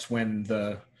that's when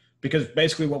because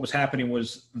basically what was happening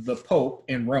was the Pope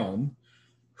in Rome,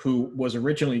 who was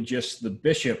originally just the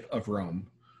Bishop of Rome,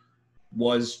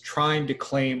 was trying to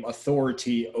claim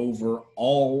authority over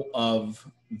all of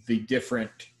the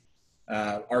different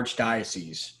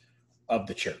archdioceses of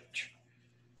the church.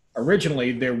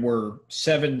 Originally, there were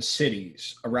 7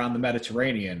 cities around the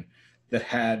Mediterranean that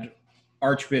had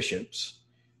archbishops,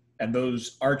 and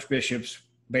those archbishops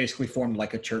basically formed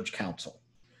like a church council.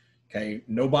 Okay,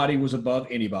 nobody was above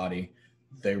anybody.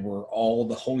 They were all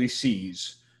the holy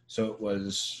sees. So it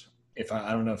was,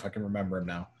 I don't know if I can remember them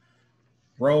now,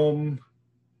 Rome,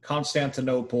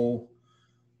 Constantinople,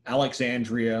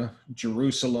 Alexandria,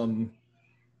 Jerusalem,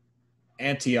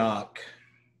 Antioch.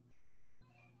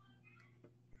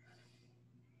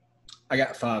 I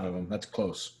got 5 of them. That's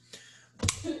close.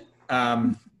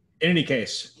 In any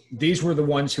case, these were the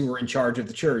ones who were in charge of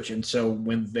the church. And so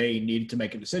when they needed to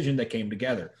make a decision, they came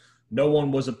together. No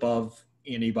one was above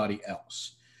anybody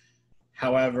else.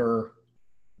 However,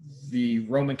 the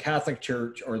Roman Catholic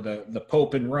Church, or the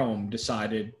Pope in Rome,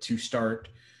 decided to start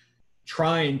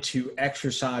trying to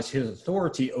exercise his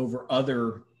authority over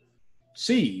other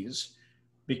sees,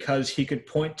 because he could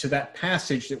point to that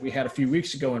passage that we had a few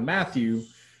weeks ago in Matthew,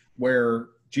 where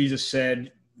Jesus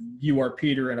said, "You are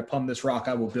Peter, and upon this rock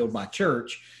I will build my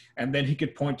church." And then he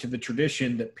could point to the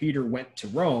tradition that Peter went to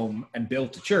Rome and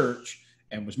built a church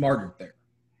and was martyred there.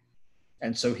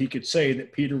 And so he could say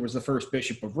that Peter was the first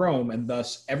bishop of Rome, and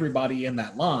thus everybody in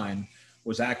that line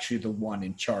was actually the one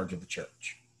in charge of the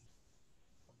church.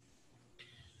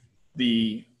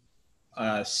 The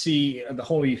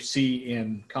Holy See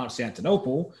in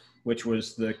Constantinople, which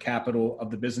was the capital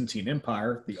of the Byzantine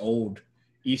Empire, the old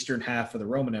eastern half of the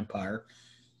Roman Empire,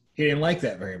 he didn't like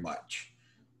that very much.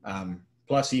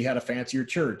 Plus, he had a fancier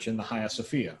church in the Hagia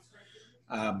Sophia.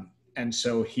 And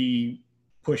so he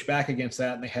pushed back against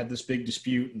that, and they had this big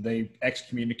dispute, and they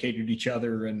excommunicated each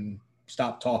other and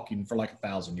stopped talking for like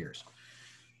 1,000 years.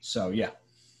 So, yeah.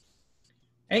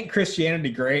 Ain't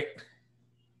Christianity great?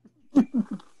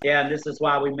 Yeah, and this is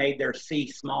why we made their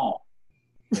C small.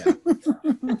 Yeah.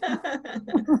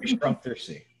 We shrunk their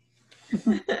C.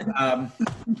 That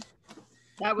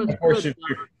was of course, good.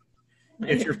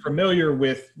 if you're familiar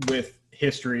with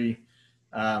history,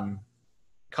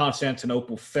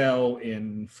 Constantinople fell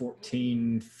in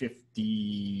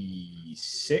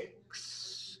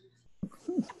 1456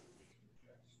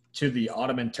 to the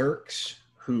Ottoman Turks,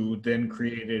 who then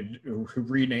who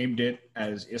renamed it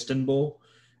as Istanbul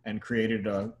and created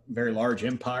a very large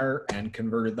empire and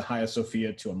converted the Hagia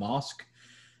Sophia to a mosque.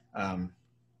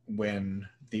 When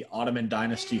the Ottoman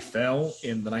dynasty fell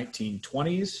in the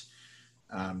 1920s,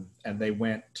 and they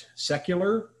went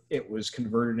secular, it was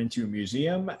converted into a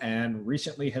museum and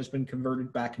recently has been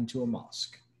converted back into a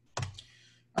mosque,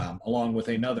 along with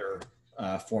another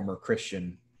former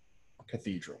Christian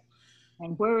cathedral.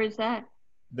 And where is that?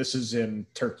 This is in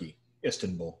Turkey,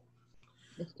 Istanbul.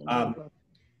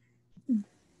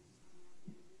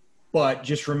 But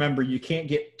just remember, you can't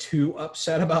get too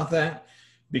upset about that,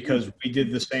 because we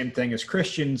did the same thing as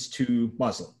Christians to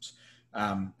Muslims.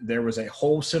 There was a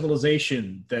whole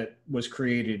civilization that was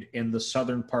created in the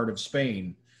southern part of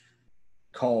Spain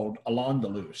called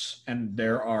Al-Andalus, and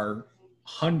there are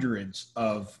hundreds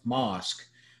of mosques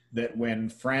that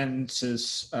when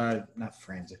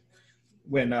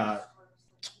when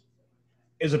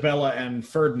Isabella and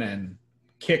Ferdinand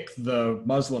kicked the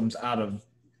Muslims out of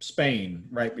Spain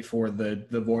right before the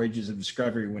voyages of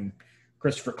discovery when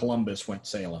Christopher Columbus went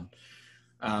sailing.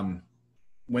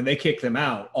 When they kicked them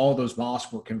out, all those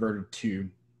mosques were converted to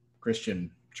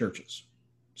Christian churches.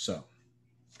 So,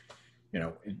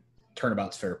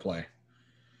 turnabout's fair play.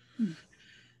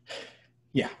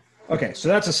 Yeah. Okay. So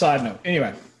that's a side note.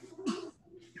 Anyway.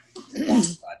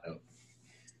 Side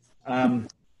note.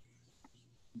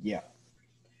 Yeah.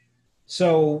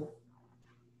 So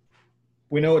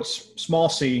we know it's small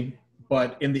c,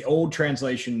 but in the old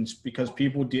translations, because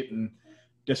people didn't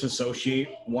disassociate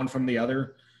one from the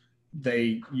other,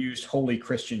 they used Holy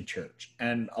Christian Church.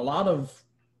 And a lot of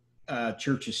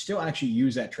churches still actually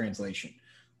use that translation.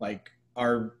 Like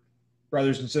our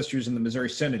brothers and sisters in the Missouri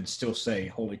Synod still say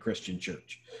Holy Christian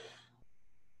Church.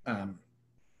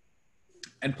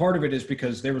 And part of it is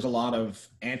because there was a lot of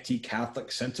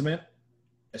anti-Catholic sentiment,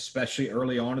 especially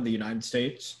early on in the United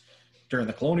States during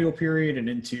the colonial period and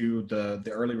into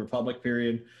the early Republic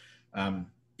period,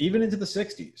 even into the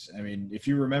 60s. I mean, if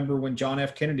you remember when John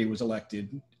F. Kennedy was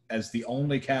elected as the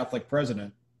only Catholic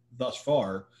president thus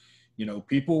far,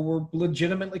 people were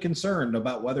legitimately concerned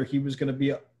about whether he was going to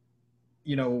be,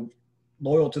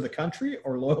 loyal to the country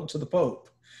or loyal to the Pope,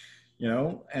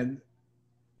 and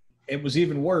it was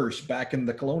even worse back in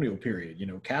the colonial period.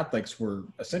 Catholics were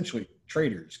essentially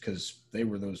traitors because they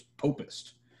were those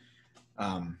popists.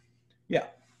 Yeah.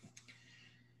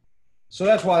 So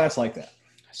that's why that's like that.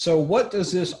 So what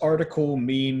does this article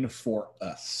mean for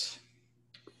us?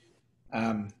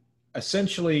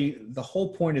 Essentially, the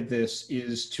whole point of this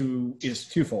is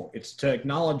twofold. It's to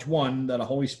acknowledge, one, that a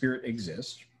Holy Spirit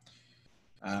exists.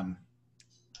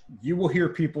 You will hear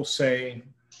people say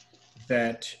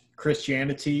that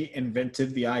Christianity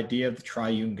invented the idea of the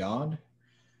triune God,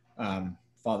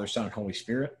 Father, Son, and Holy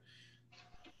Spirit.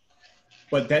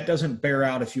 But that doesn't bear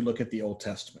out if you look at the Old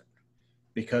Testament,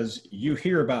 because you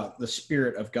hear about the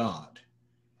Spirit of God,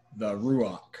 the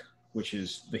Ruach, which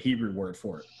is the Hebrew word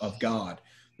for it, of God.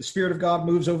 The Spirit of God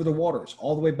moves over the waters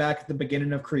all the way back at the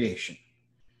beginning of creation.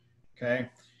 Okay?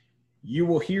 You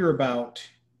will hear about,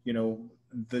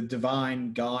 the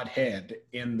divine Godhead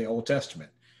in the Old Testament.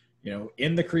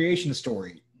 In the creation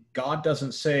story, God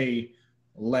doesn't say,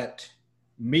 let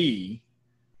me,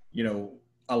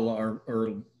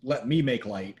 or let me make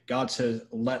light. God says,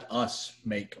 let us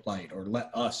make light, or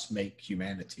let us make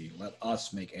humanity, let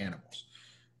us make animals.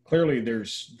 Clearly,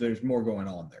 there's more going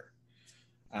on there.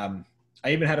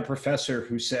 I even had a professor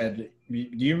who said, do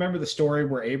you remember the story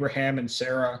where Abraham and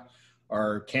Sarah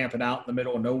are camping out in the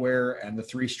middle of nowhere and the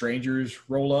three strangers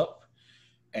roll up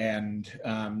and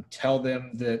tell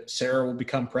them that Sarah will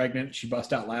become pregnant? She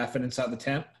busts out laughing inside the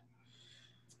tent.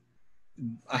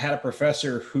 I had a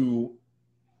professor who,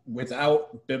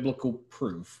 without biblical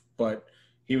proof, but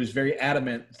he was very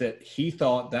adamant that he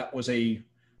thought that was a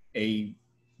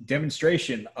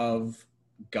demonstration of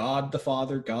God the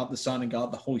Father, God the Son, and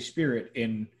God the Holy Spirit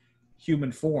in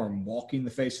human form, walking the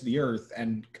face of the earth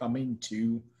and coming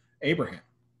to Abraham.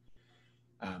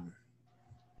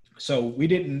 So we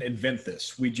didn't invent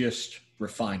this. We just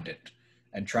refined it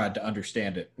and tried to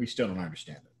understand it. We still don't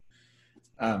understand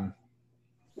it.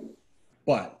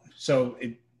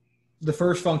 The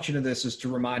first function of this is to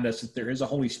remind us that there is a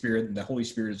Holy Spirit and the Holy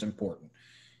Spirit is important,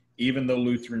 even though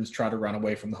Lutherans try to run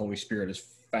away from the Holy Spirit as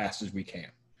fast as we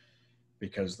can,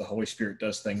 because the Holy Spirit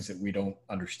does things that we don't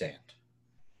understand.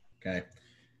 Okay.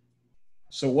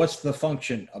 So what's the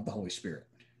function of the Holy Spirit?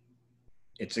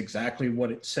 It's exactly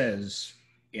what it says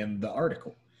in the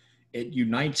article. It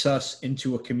unites us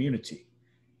into a community,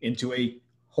 into a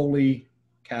holy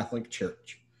Catholic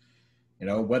Church.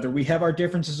 Whether we have our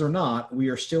differences or not, we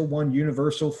are still one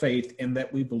universal faith in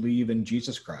that we believe in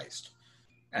Jesus Christ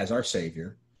as our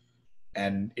Savior.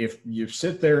 And if you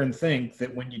sit there and think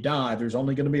that when you die, there's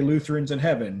only going to be Lutherans in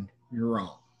heaven, you're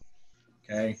wrong.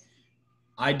 Okay?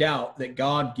 I doubt that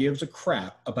God gives a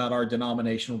crap about our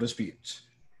denominational disputes.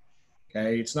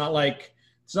 Okay? It's not like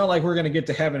we're going to get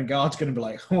to heaven and God's going to be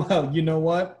like, well, you know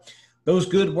what? Those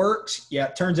good works, yeah,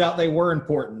 it turns out they were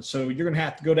important. So you're going to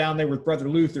have to go down there with Brother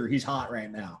Luther. He's hot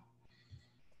right now.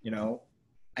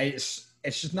 It's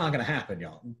just not going to happen,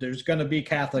 y'all. There's going to be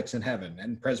Catholics in heaven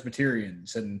and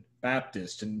Presbyterians and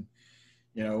Baptists and,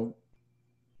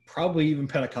 probably even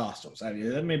Pentecostals. I mean,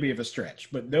 that may be of a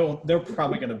stretch, but they're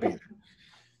probably going to be there.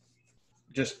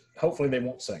 Just hopefully they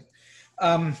won't sing.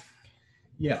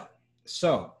 Yeah.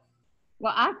 So.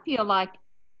 Well, I feel like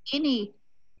any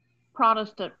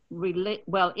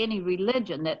any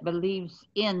religion that believes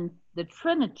in the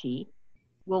Trinity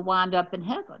will wind up in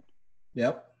heaven.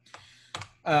 Yep.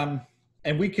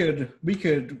 And we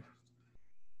could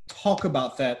talk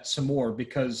about that some more,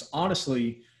 because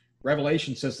honestly,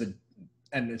 Revelation says that,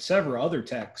 and several other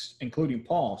texts, including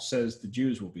Paul, says the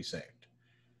Jews will be saved.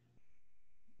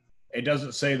 It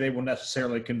doesn't say they will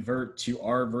necessarily convert to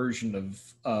our version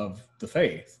of the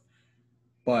faith,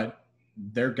 but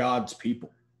they're God's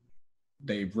people.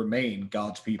 They remain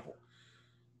God's people,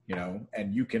 you know,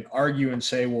 and you can argue and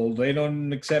say, well, they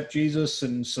don't accept Jesus,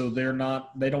 and so they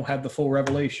don't have the full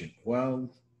revelation. Well,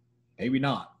 maybe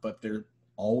not, but they're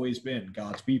always been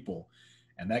God's people,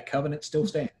 and that covenant still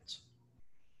stands.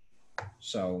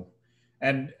 So,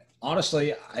 and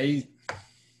honestly,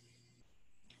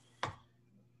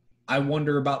 I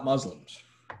wonder about Muslims,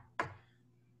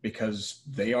 because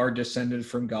they are descended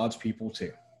from God's people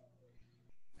too.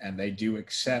 And they do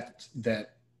accept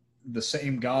that the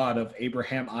same God of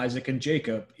Abraham, Isaac, and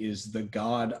Jacob is the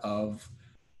God of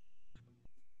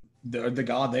the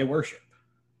God they worship.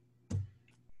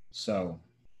 So,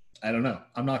 I don't know.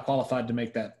 I'm not qualified to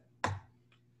make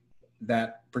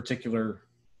that particular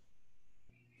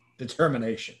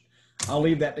determination. I'll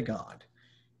leave that to God.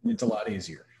 It's a lot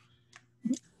easier.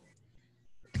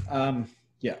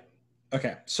 Yeah.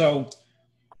 Okay. So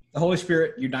the Holy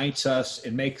Spirit unites us.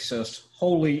 It makes us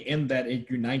holy in that it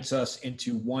unites us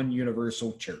into one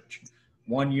universal church,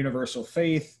 one universal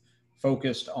faith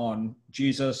focused on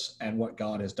Jesus and what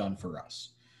God has done for us.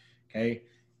 Okay.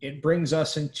 It brings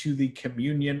us into the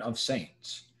communion of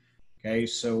saints. Okay.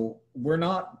 So we're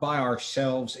not by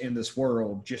ourselves in this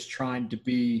world just trying to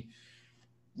be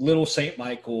little St.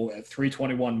 Michael at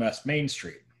 321 West Main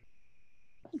Street.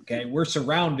 Okay. We're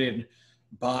surrounded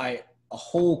by a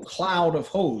whole cloud of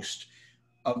host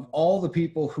of all the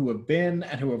people who have been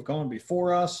and who have gone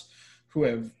before us, who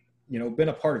have, you know, been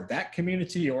a part of that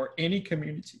community or any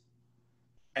community.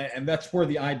 And that's where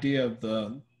the idea of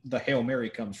the Hail Mary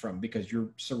comes from, because you're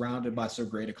surrounded by so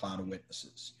great a cloud of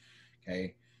witnesses.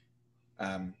 Okay.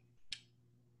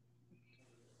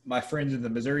 My friends in the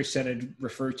Missouri Synod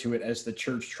refer to it as the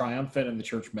church triumphant and the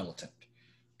church militant.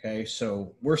 Okay.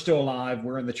 So we're still alive.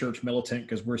 We're in the church militant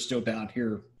because we're still down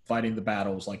here fighting the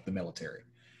battles like the military.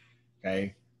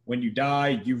 Okay. When you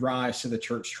die, you rise to the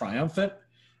church triumphant,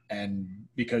 and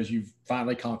because you've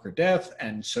finally conquered death.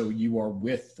 And so you are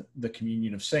with the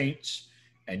communion of saints,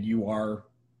 and you are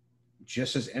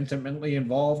just as intimately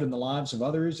involved in the lives of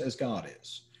others as God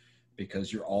is,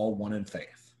 because you're all one in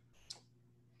faith.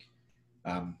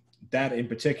 That in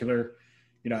particular,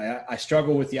 you know, I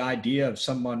struggle with the idea of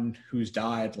someone who's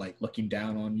died, like looking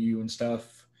down on you and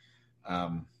stuff.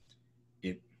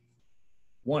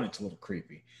 One, it's a little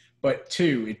creepy, but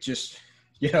two, it just,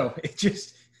 you know, it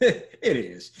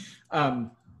is.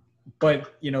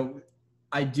 But, you know,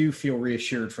 I do feel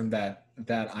reassured from that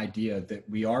idea that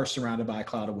we are surrounded by a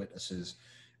cloud of witnesses,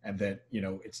 and that, you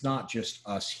know, it's not just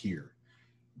us here.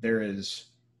 There is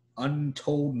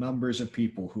untold numbers of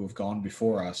people who have gone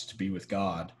before us to be with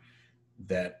God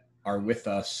that are with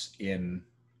us in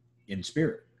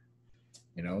spirit.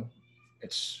 You know,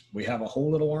 we have a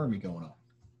whole little army going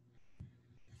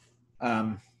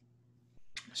on.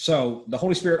 So the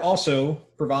Holy Spirit also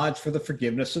provides for the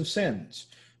forgiveness of sins,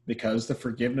 because the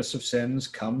forgiveness of sins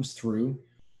comes through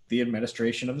the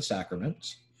administration of the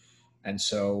sacraments. And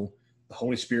so the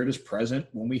Holy Spirit is present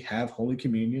when we have Holy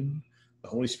Communion. The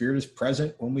Holy Spirit is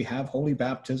present when we have Holy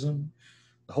Baptism.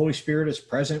 The Holy Spirit is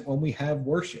present when we have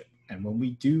worship, and when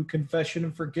we do confession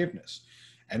and forgiveness,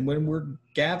 and when we're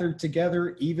gathered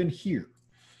together even here.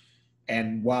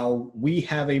 And while we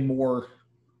have a more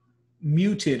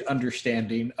muted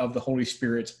understanding of the Holy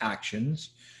Spirit's actions,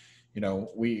 you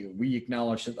know, we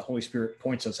acknowledge that the Holy Spirit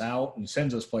points us out and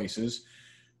sends us places.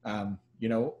 You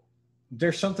know,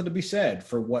 there's something to be said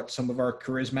for what some of our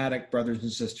charismatic brothers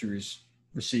and sisters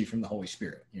receive from the Holy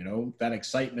Spirit. You know, that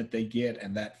excitement they get,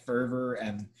 and that fervor,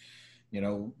 and, you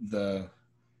know, the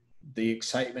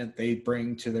excitement they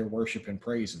bring to their worship and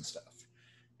praise and stuff.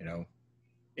 You know,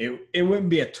 it wouldn't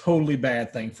be a totally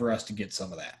bad thing for us to get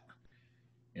some of that.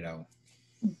 You know,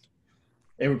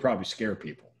 it would probably scare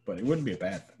people, but it wouldn't be a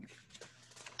bad thing.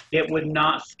 It would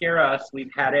not scare us.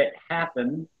 We've had it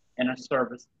happen in a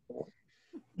service before.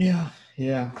 Yeah,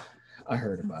 I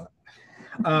heard about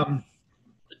it.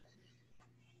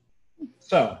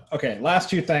 So, okay, last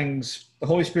two things. The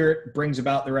Holy Spirit brings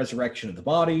about the resurrection of the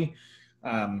body,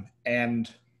 and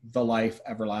the life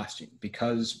everlasting,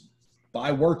 because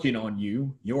by working on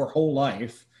you your whole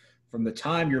life, from the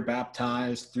time you're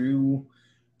baptized through,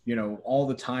 you know, all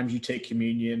the times you take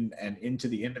communion and into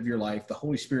the end of your life, the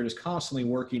Holy Spirit is constantly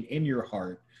working in your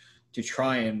heart to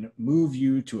try and move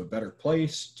you to a better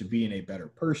place, to being a better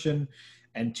person,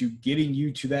 and to getting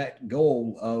you to that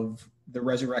goal of the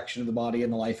resurrection of the body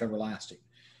and the life everlasting,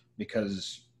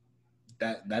 because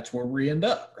that's where we end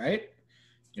up, right?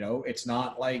 You know, it's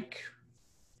not like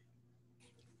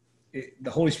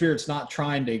the Holy Spirit's not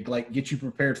trying to like get you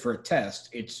prepared for a test.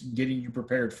 It's getting you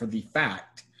prepared for the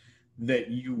fact that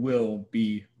you will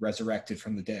be resurrected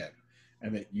from the dead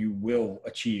and that you will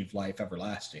achieve life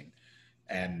everlasting.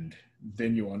 And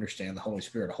then you'll understand the Holy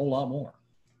Spirit a whole lot more.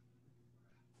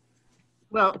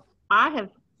 Well, I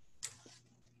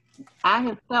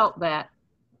have felt that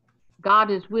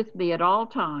God is with me at all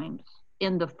times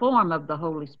in the form of the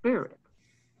Holy Spirit.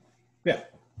 Yeah.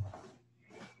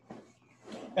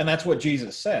 And that's what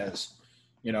Jesus says.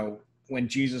 You know, when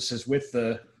Jesus is with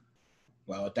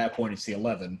well, at that point it's the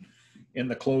 11, in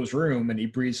the closed room, and he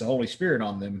breathes the Holy Spirit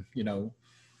on them, you know,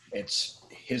 it's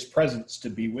his presence to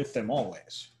be with them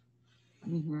always.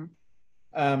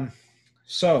 Mm-hmm.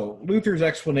 So Luther's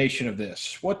explanation of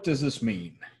this, what does this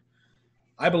mean?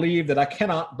 I believe that I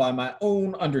cannot by my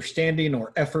own understanding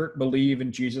or effort believe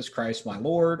in Jesus Christ my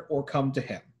Lord or come to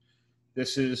him.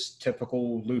 This is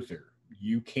typical Luther.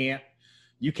 You can't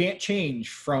change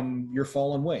from your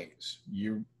fallen ways.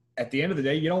 At the end of the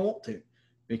day, you don't want to,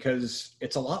 because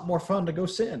it's a lot more fun to go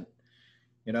sin.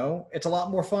 You know, it's a lot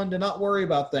more fun to not worry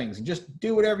about things and just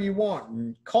do whatever you want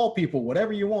and call people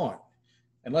whatever you want,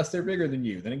 unless they're bigger than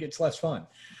you. Then it gets less fun.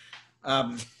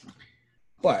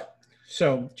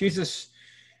 So Jesus,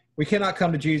 we cannot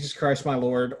come to Jesus Christ my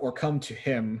Lord or come to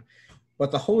him,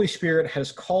 but the Holy Spirit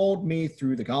has called me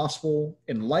through the gospel,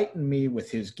 enlightened me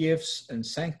with his gifts, and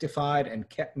sanctified and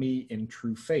kept me in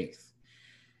true faith.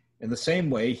 In the same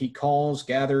way, he calls,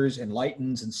 gathers,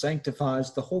 enlightens, and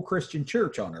sanctifies the whole Christian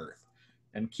church on earth,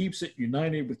 and keeps it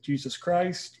united with Jesus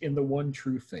Christ in the one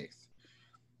true faith.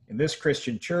 In this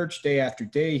Christian church, day after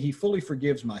day, he fully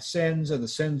forgives my sins and the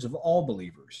sins of all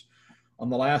believers. On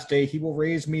the last day, he will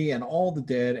raise me and all the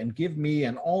dead and give me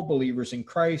and all believers in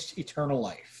Christ eternal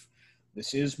life.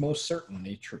 This is most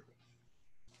certainly true.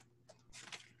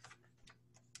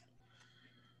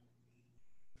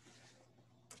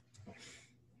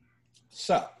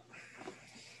 So,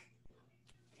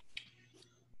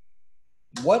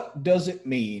 what does it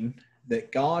mean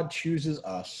that God chooses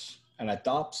us and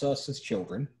adopts us as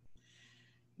children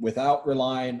without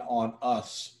relying on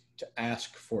us to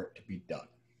ask for it to be done?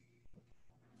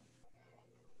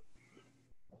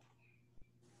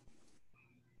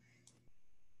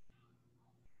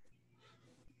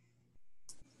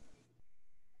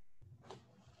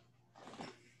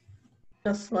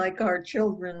 Just like our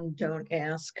children don't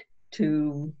ask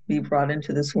to be brought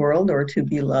into this world or to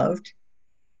be loved,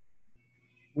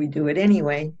 we do it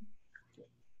anyway.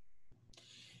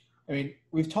 I mean,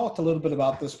 we've talked a little bit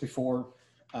about this before.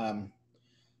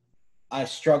 I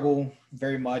struggle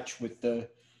very much with the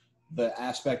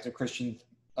aspect of Christian,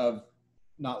 of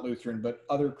not Lutheran, but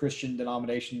other Christian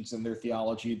denominations and their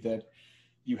theology that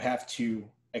you have to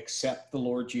accept the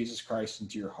Lord Jesus Christ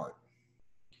into your heart,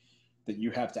 that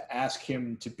you have to ask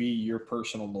him to be your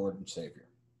personal Lord and Savior.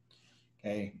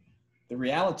 Okay. The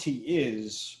reality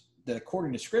is that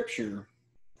according to Scripture,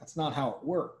 that's not how it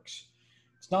works.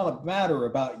 It's not a matter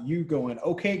about you going,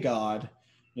 okay, God,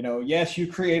 you know, yes, you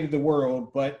created the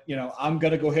world, but, you know, I'm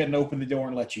going to go ahead and open the door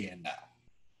and let you in now.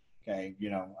 Okay.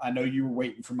 You know, I know you were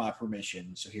waiting for my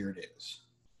permission, so here it is.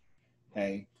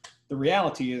 Okay. The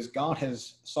reality is God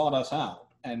has sought us out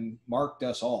and marked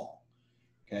us all.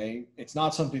 Okay. It's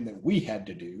not something that we had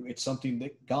to do. It's something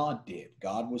that God did.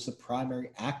 God was the primary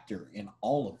actor in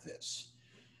all of this,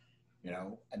 you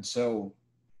know, and so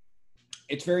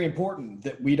it's very important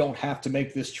that we don't have to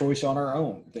make this choice on our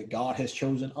own, that God has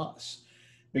chosen us.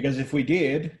 Because if we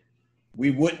did,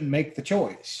 we wouldn't make the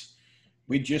choice.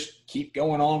 We'd just keep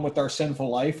going on with our sinful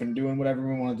life and doing whatever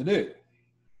we wanted to do.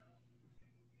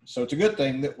 So it's a good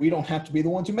thing that we don't have to be the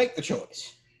ones who make the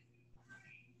choice.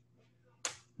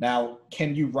 Now,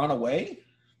 can you run away?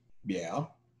 Yeah.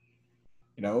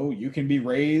 You know, you can be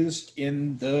raised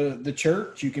in the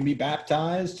church, you can be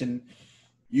baptized, and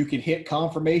you can hit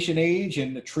confirmation age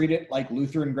and treat it like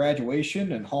Lutheran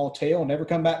graduation and haul tail and never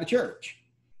come back to church.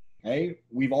 Okay?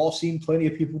 We've all seen plenty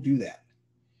of people do that.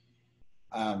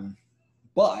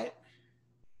 But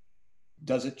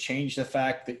does it change the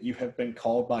fact that you have been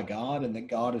called by God and that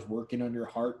God is working on your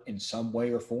heart in some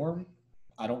way or form?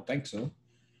 I don't think so.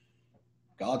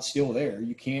 God's still there.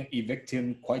 You can't evict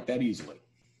him quite that easily.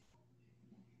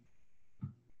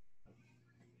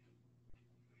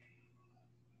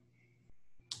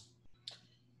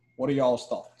 What are y'all's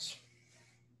thoughts?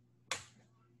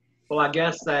 Well, I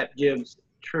guess that gives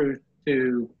truth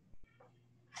to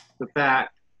the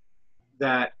fact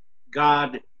that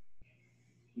God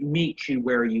meet you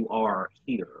where you are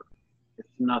here.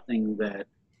 It's nothing that,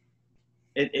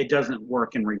 it doesn't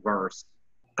work in reverse.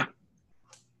 I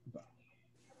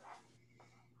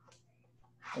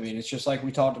mean, it's just like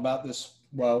we talked about this.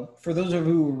 Well, for those of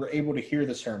you who were able to hear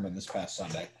the sermon this past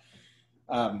Sunday,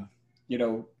 you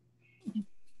know,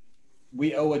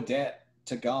 we owe a debt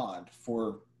to God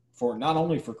for not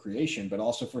only for creation, but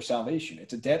also for salvation.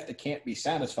 It's a debt that can't be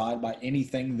satisfied by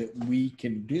anything that we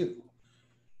can do.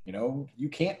 You know, you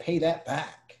can't pay that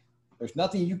back. There's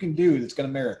nothing you can do that's going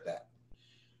to merit that.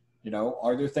 You know,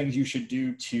 are there things you should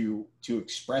do to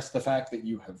express the fact that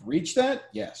you have reached that?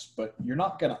 Yes, but you're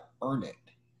not going to earn it.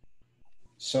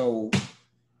 So,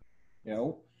 you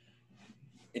know,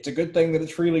 it's a good thing that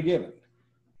it's freely given.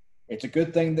 It's a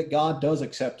good thing that God does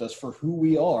accept us for who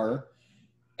we are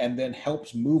and then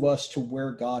helps move us to where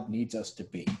God needs us to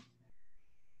be.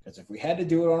 Because if we had to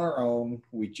do it on our own,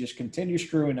 we just continue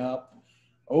screwing up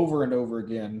over and over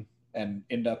again and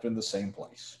end up in the same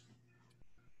place.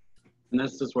 And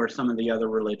this is where some of the other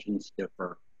religions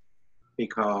differ,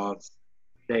 because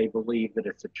they believe that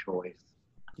it's a choice.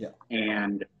 Yeah.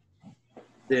 And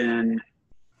then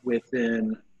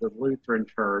within the Lutheran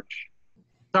Church,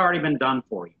 it's already been done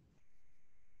for you.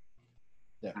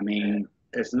 Yeah. I mean,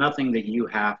 there's nothing that you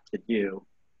have to do.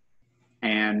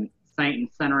 And saint and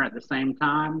sinner at the same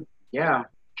time, yeah,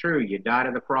 true, you die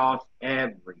to the cross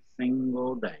every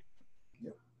single day.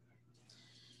 Yeah.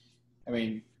 I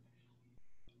mean,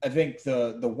 I think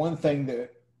the one thing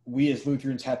that we as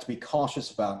Lutherans have to be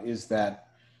cautious about is that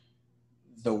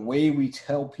the way we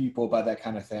tell people about that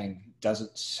kind of thing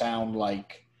doesn't sound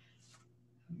like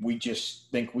we just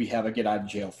think we have a get out of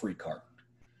jail free card.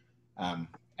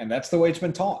 And that's the way it's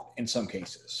been taught in some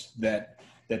cases, that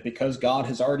because God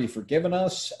has already forgiven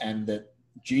us and that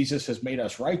Jesus has made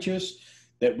us righteous,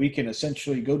 that we can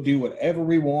essentially go do whatever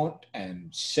we want and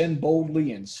sin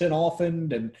boldly and sin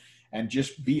often and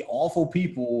just be awful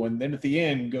people. And then at the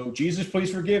end go, Jesus,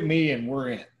 please forgive me. And we're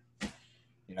in,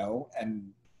 you know,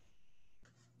 and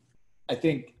I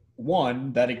think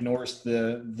one, that ignores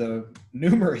the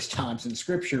numerous times in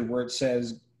scripture where it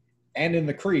says, and in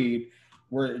the creed,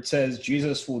 where it says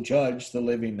Jesus will judge the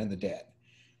living and the dead.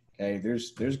 Okay,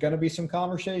 there's going to be some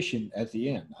conversation at the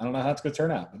end. I don't know how it's going to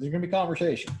turn out, but there's going to be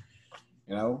conversation.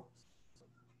 You know,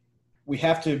 we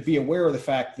have to be aware of the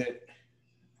fact that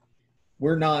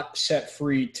we're not set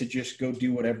free to just go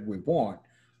do whatever we want.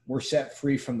 We're set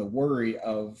free from the worry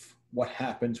of what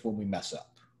happens when we mess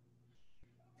up.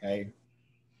 Okay,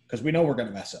 because we know we're going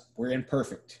to mess up. We're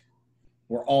imperfect.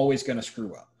 We're always going to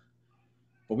screw up.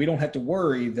 But we don't have to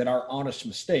worry that our honest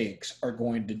mistakes are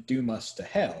going to doom us to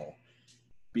hell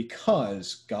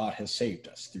because God has saved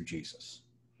us through Jesus.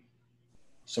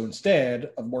 So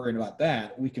instead of worrying about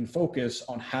that, we can focus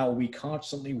on how we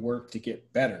constantly work to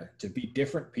get better, to be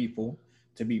different people,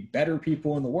 to be better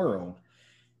people in the world,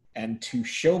 and to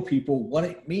show people what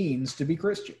it means to be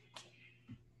Christian.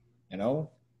 You know?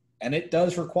 And it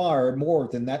does require more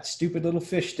than that stupid little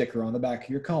fish sticker on the back of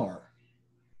your car.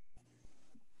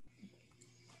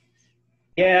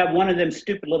 Yeah, one of them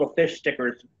stupid little fish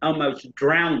stickers almost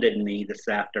drowned me this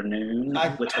afternoon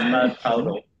with the mud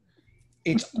puddle.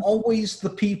 It's always the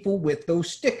people with those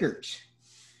stickers.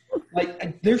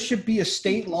 Like, there should be a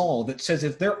state law that says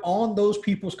if they're on those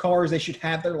people's cars, they should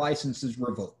have their licenses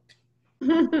revoked.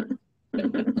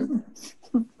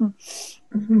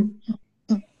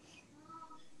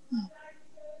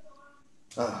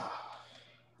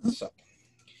 So,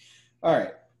 all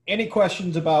right. Any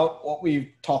questions about what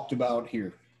we've talked about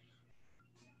here?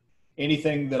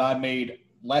 Anything that I made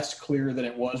less clear than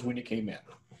it was when you came in?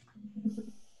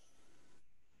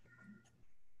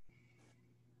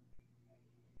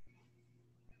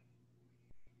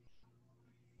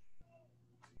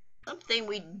 Something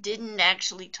we didn't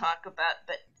actually talk about,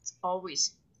 but it's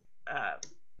always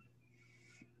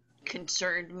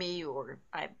concerned me or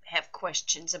I have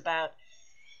questions about,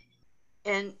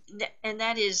 and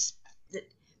that is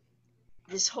that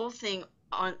this whole thing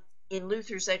in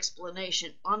Luther's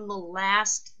explanation, on the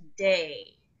last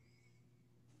day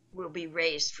will be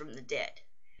raised from the dead.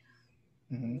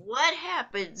 Mm-hmm. What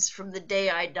happens from the day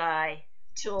I die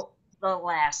till the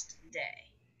last day?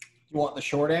 You want the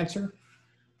short answer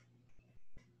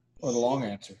or the long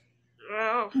answer?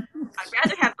 Well, I'd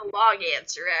rather have the long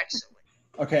answer, actually.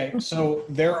 Okay, so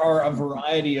there are a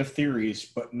variety of theories,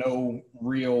 but no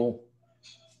real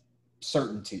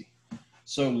certainty.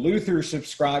 So Luther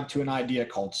subscribed to an idea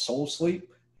called soul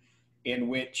sleep, in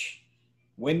which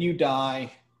when you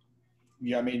die,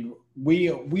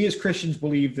 we as Christians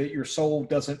believe that your soul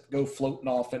doesn't go floating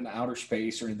off into outer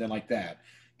space or anything like that.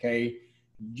 Okay,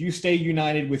 you stay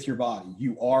united with your body.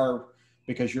 You are,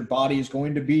 because your body is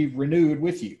going to be renewed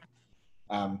with you.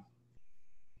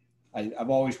 I've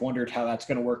always wondered how that's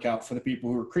going to work out for the people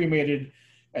who are cremated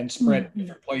and spread in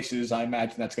different places. I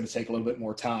imagine that's going to take a little bit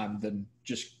more time than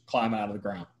just climb out of the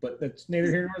ground, but that's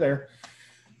neither here nor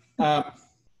there.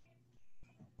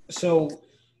 So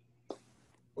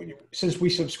since we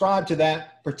subscribe to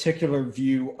that particular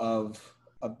view of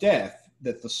death,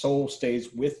 that the soul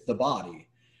stays with the body,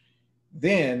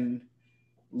 then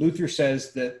Luther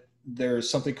says that there's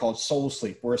something called soul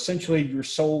sleep, where essentially your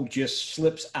soul just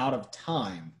slips out of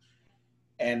time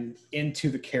and into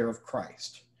the care of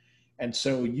Christ. And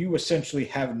so you essentially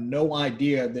have no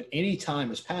idea that any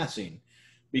time is passing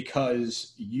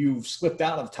because you've slipped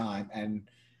out of time, and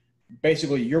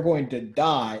basically you're going to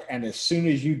die. And as soon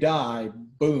as you die,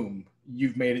 boom,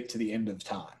 you've made it to the end of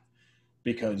time,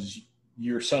 because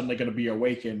you're suddenly going to be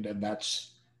awakened, and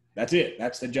that's it.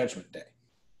 That's the judgment day.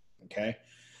 Okay.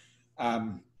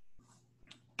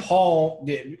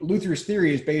 Luther's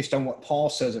theory is based on what Paul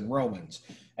says in Romans.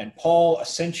 And Paul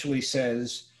essentially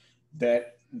says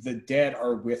that the dead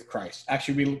are with Christ.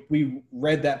 Actually, we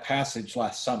read that passage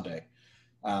last Sunday.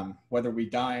 Whether we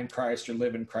die in Christ or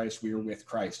live in Christ, we are with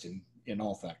Christ in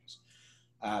all things.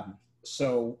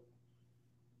 So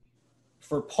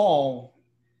for Paul,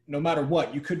 no matter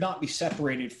what, you could not be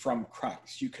separated from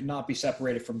Christ. You could not be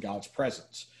separated from God's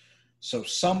presence. So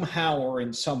somehow or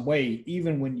in some way,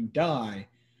 even when you die,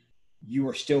 you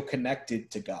are still connected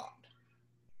to God.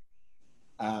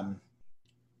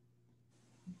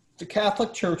 The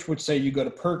Catholic Church would say you go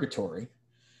to purgatory.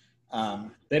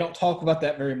 They don't talk about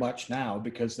that very much now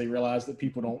because they realize that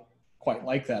people don't quite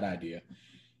like that idea.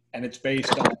 And it's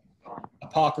based on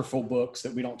apocryphal books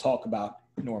that we don't talk about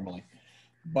normally.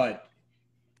 But,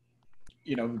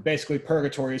 basically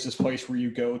purgatory is this place where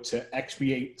you go to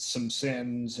expiate some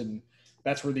sins, and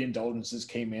that's where the indulgences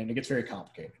came in. It gets very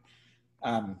complicated.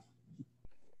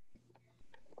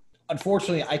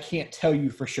 Unfortunately, I can't tell you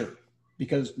for sure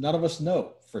because none of us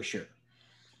know for sure.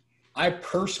 I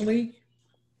personally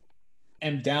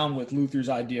am down with Luther's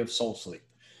idea of soul sleep.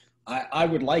 I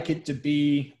would like it to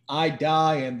be, I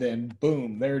die and then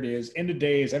boom, there it is. End of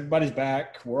days, everybody's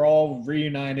back. We're all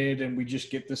reunited and we just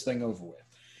get this thing over with.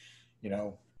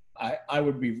 I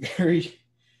would be very,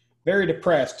 very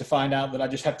depressed to find out that I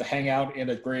just have to hang out in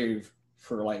a grave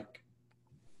for like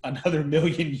another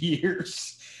 1,000,000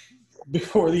 years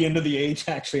before the end of the age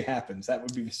actually happens. That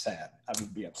would be sad. I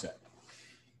would be upset.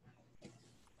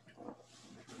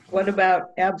 What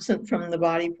about absent from the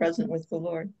body, present with the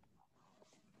Lord?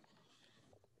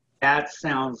 That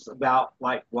sounds about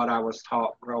like what I was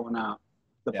taught growing up.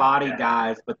 The Yeah. body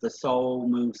dies, but the soul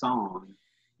moves on.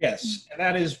 Yes, and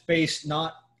that is based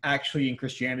not actually in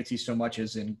Christianity so much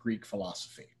as in Greek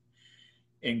philosophy.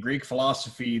 In Greek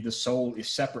philosophy, the soul is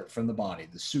separate from the body,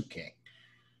 the psyche,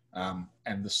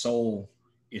 and the soul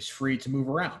is free to move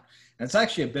around. And it's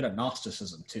actually a bit of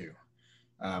Gnosticism too.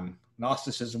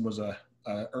 Gnosticism was a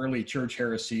early church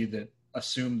heresy that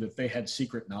assumed that they had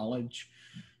secret knowledge.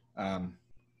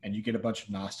 And you get a bunch of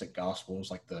Gnostic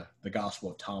gospels like the Gospel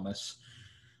of Thomas.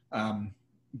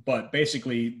 But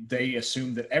basically they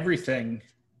assumed that everything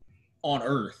on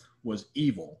earth was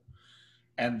evil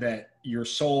and that your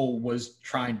soul was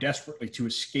trying desperately to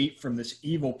escape from this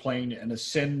evil plane and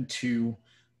ascend to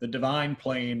the divine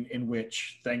plane in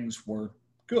which things were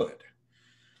good.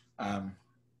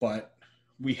 But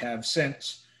we have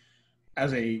since,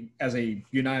 as a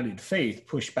united faith,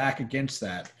 pushed back against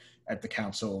that at the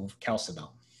Council of Chalcedon.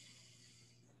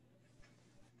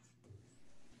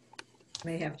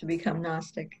 May have to become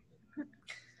Gnostic.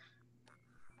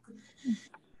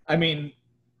 I mean,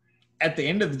 at the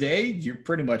end of the day, you're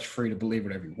pretty much free to believe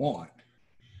whatever you want.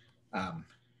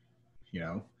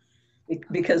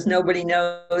 Because nobody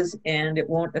knows and it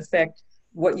won't affect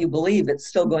what you believe. It's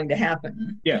still going to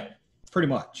happen. Yeah, pretty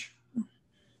much.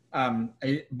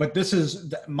 But this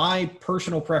is my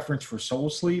personal preference for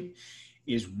soul sleep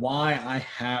is why I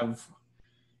have,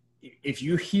 if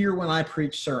you hear when I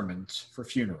preach sermons for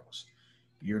funerals,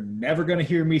 you're never going to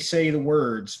hear me say the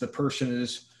words, the person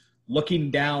is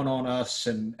looking down on us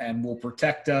and will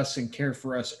protect us and care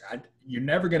for us. You're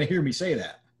never going to hear me say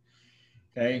that.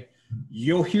 Okay.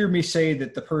 You'll hear me say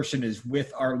that the person is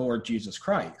with our Lord Jesus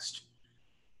Christ,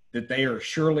 that they are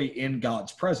surely in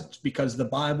God's presence, because the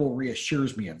Bible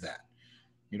reassures me of that.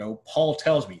 Paul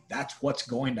tells me that's what's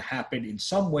going to happen in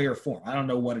some way or form. I don't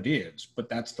know what it is, but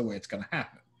that's the way it's going to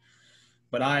happen.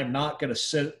 But I'm not going to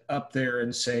sit up there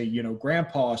and say,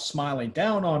 Grandpa is smiling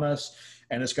down on us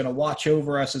and is going to watch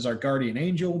over us as our guardian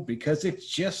angel, because it's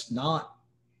just not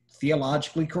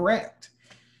theologically correct.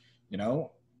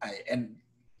 And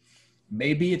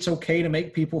maybe it's okay to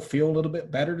make people feel a little bit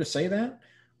better to say that,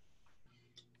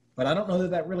 but I don't know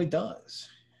that that really does.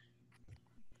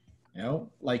 You know,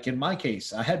 like in my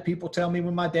case, I had people tell me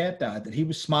when my dad died that he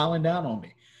was smiling down on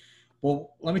me.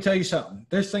 Well, let me tell you something.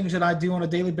 There's things that I do on a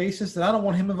daily basis that I don't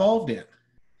want him involved in.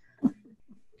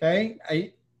 Okay?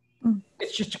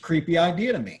 It's just a creepy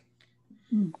idea to me.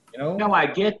 You know? No, I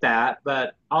get that,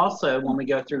 but also when we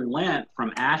go through Lent,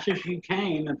 from ashes you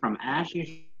came, and from ashes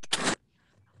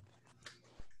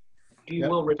you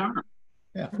will return.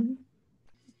 Yeah.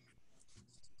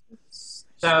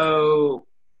 So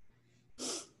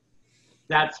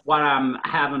that's what I'm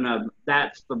having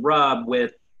that's the rub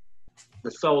with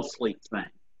the soul sleep thing.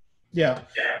 Yeah.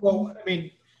 Well, I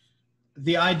mean,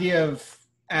 the idea of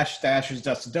ashes to ashes,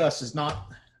 dust to dust is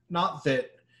not that,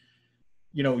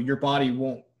 you know, your body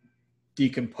won't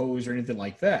decompose or anything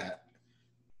like that.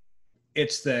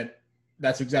 It's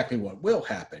that's exactly what will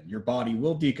happen. Your body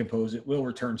will decompose. It will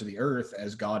return to the earth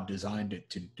as God designed it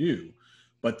to do,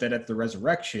 but that at the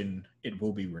resurrection, it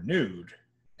will be renewed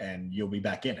and you'll be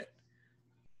back in it.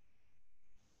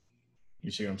 You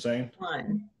see what I'm saying?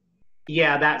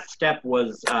 Yeah, that step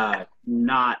was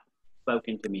not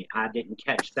spoken to me. I didn't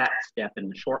catch that step in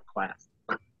the short class.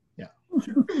 Yeah.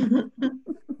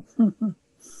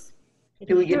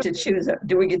 Do we get to choose?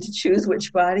 Do we get to choose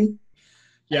which body?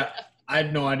 Yeah, I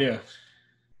had no idea.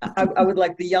 I would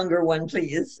like the younger one,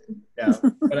 please. Yeah,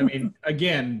 but I mean,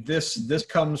 again, this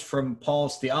comes from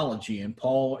Paul's theology, and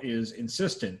Paul is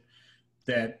insistent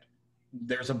that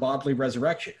there's a bodily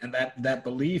resurrection, and that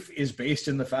belief is based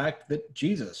in the fact that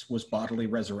Jesus was bodily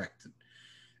resurrected,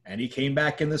 and he came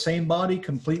back in the same body,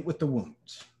 complete with the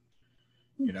wounds.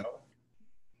 You know.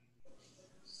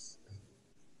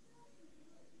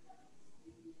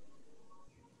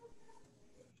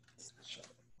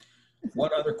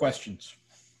 What other questions?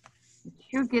 It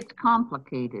sure gets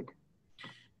complicated.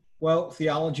 Well,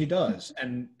 theology does,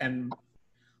 and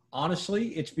honestly,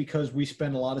 it's because we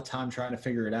spend a lot of time trying to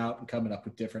figure it out and coming up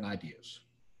with different ideas,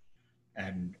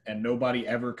 and nobody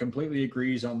ever completely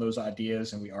agrees on those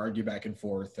ideas, and we argue back and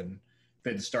forth, and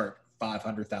then start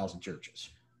 500,000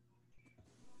 churches.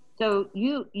 So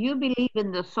you believe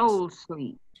in the soul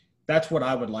sleep? That's what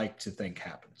I would like to think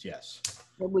happens. Yes.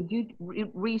 So would you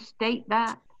restate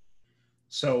that?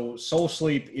 So soul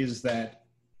sleep is that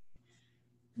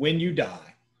when you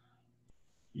die,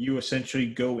 you essentially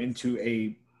go into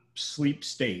a sleep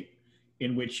state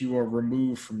in which you are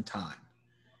removed from time.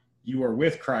 You are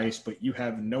with Christ, but you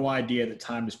have no idea that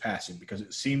time is passing, because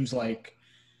it seems like,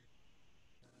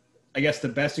 I guess the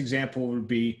best example would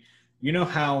be, you know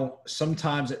how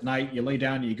sometimes at night you lay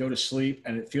down and you go to sleep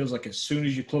and it feels like as soon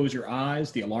as you close your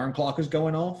eyes, the alarm clock is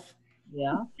going off?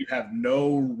 Yeah. You have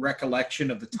no recollection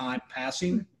of the time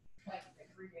passing.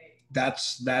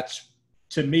 That's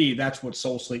to me, that's what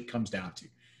soul sleep comes down to.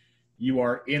 You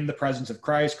are in the presence of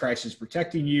Christ. Christ is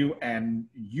protecting you, and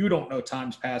you don't know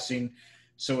time's passing.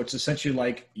 So it's essentially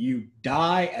like you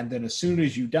die, and then as soon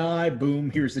as you die, boom,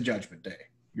 here's the judgment day.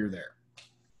 You're there.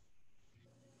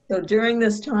 So during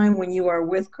this time when you are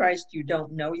with Christ, you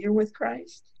don't know you're with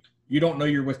Christ? You don't know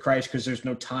you're with Christ because there's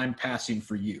no time passing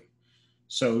for you.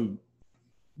 So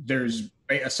there's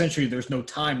no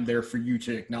time there for you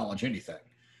to acknowledge anything.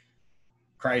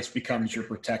 Christ becomes your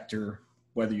protector,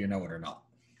 whether you know it or not.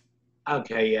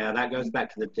 Okay, yeah, that goes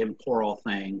back to the temporal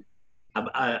thing.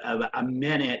 A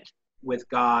minute with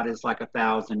God is like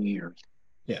 1,000 years.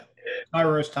 Yeah.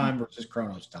 Kairos time versus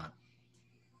Chronos time.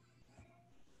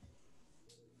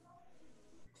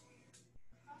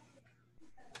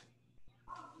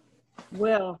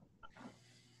 Well,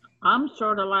 I'm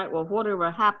sort of like, well,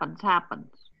 whatever happens, happens.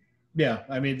 Yeah,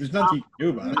 I mean, there's nothing you can do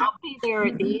about it. I'll be there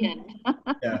at the end.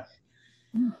 Yeah.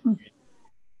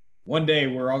 One day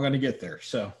we're all going to get there,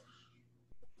 so.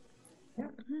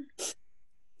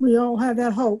 We all have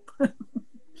that hope.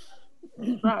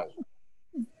 Right.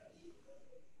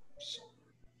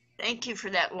 Thank you for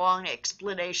that long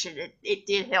explanation. It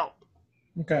did help.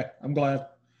 Okay, I'm glad.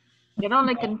 It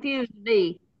only confused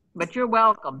me, but you're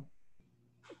welcome.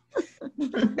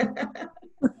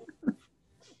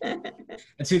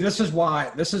 And see, this is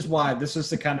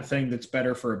the kind of thing that's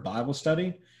better for a Bible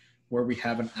study, where we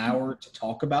have an hour to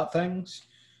talk about things,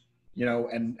 you know,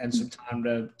 and some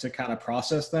time to kind of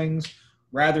process things,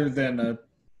 rather than a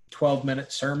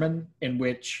 12-minute sermon in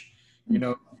which, you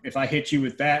know, if I hit you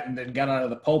with that and then got out of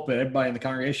the pulpit, everybody in the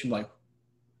congregation would be like,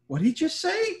 what did he just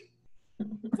say?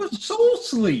 What's soul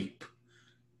sleep?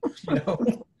 You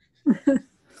know?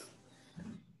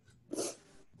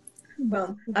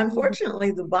 Well, unfortunately,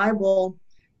 the Bible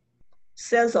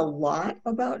says a lot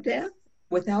about death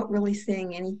without really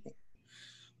saying anything.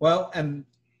 Well, and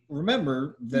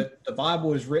remember that the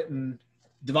Bible is written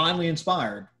divinely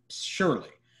inspired, surely,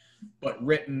 but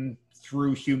written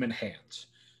through human hands.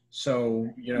 So,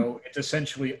 it's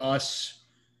essentially us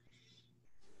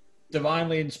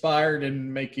divinely inspired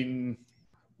and making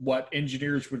what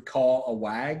engineers would call a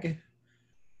WAG,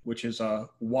 which is a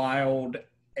wild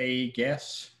a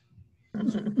guess.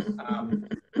 That's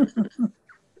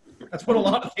what a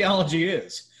lot of theology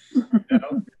is.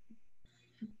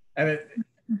 And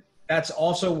that's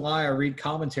also why I read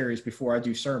commentaries before I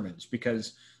do sermons,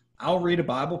 because I'll read a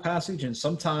Bible passage and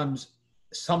sometimes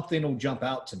something will jump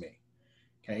out to me.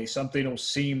 Okay, something will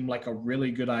seem like a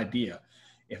really good idea.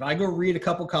 If I go read a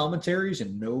couple commentaries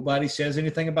and nobody says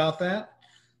anything about that,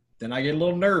 then I get a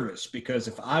little nervous, because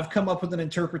if I've come up with an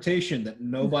interpretation that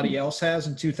nobody else has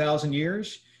in 2,000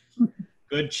 years,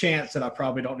 good chance that I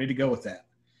probably don't need to go with that.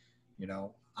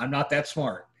 I'm not that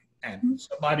smart, and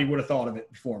somebody would have thought of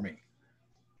it before me.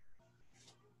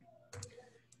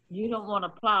 You don't want to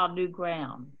plow new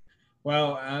ground.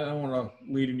 Well, I don't want to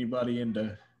lead anybody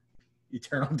into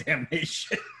eternal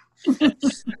damnation.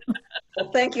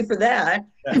 Well, thank you for that.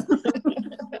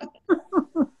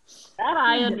 That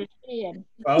I understand.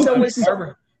 Well,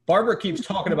 So Barbara keeps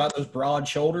talking about those broad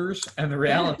shoulders, and the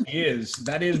reality is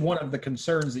that is one of the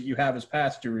concerns that you have as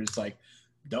pastor, is like,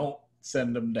 don't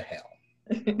send them to hell.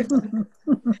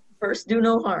 First, do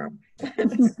no harm.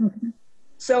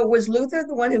 So was Luther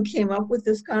the one who came up with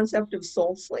this concept of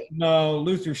soul sleep? No,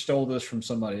 Luther stole this from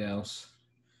somebody else.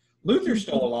 Luther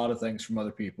stole a lot of things from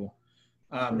other people.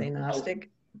 Are they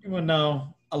Gnostic? Well,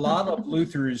 no. A lot of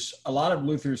Luther's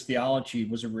theology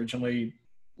was originally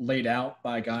laid out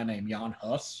by a guy named Jan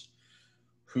Hus,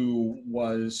 who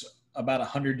was about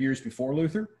 100 years before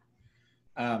Luther,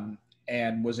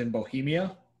 and was in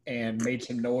Bohemia and made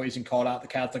some noise and called out the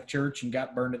Catholic Church and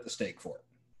got burned at the stake for it.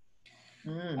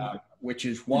 Which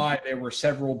is why there were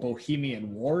several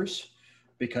Bohemian Wars,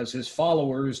 because his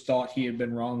followers thought he had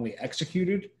been wrongly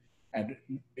executed, and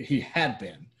he had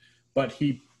been, but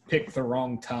he picked the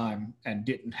wrong time and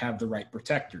didn't have the right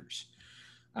protectors.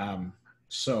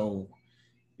 So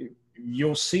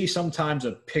you'll see sometimes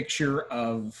a picture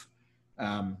of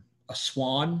a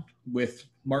swan with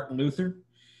Martin Luther,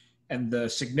 and the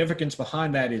significance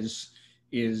behind that is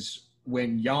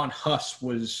when Jan Hus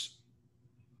was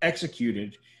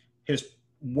executed, his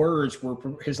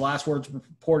last words were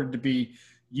purported to be,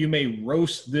 "You may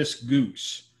roast this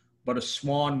goose, but a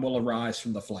swan will arise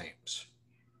from the flames."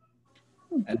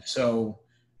 And so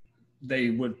they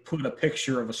would put a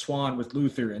picture of a swan with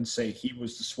Luther and say he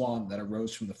was the swan that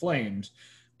arose from the flames,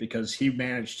 because he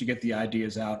managed to get the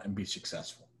ideas out and be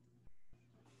successful.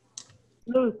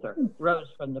 Luther rose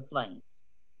from the flames.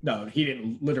 No, he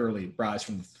didn't literally rise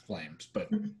from the flames, but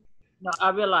No, I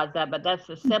realize that, but that's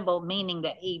the symbol meaning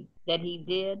that he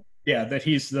did. yeah, that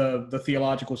he's the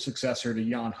theological successor to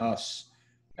Jan Hus,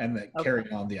 and that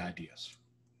carried on the ideas.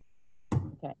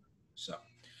 Okay. So,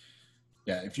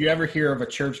 yeah, if you ever hear of a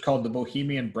church called the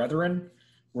Bohemian Brethren,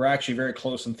 we're actually very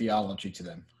close in theology to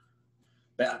them.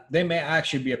 They may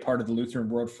actually be a part of the Lutheran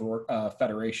World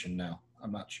Federation now.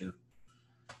 I'm not sure.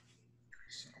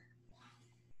 So.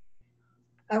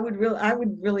 I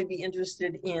would really be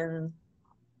interested in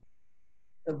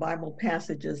the Bible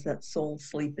passages that soul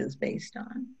sleep is based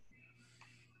on.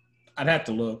 I'd have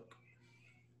to look.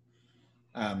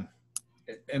 And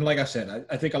like I said,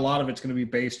 I think a lot of it's going to be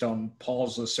based on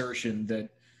Paul's assertion that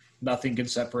nothing can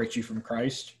separate you from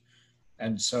Christ.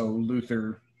 And so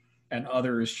Luther and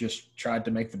others just tried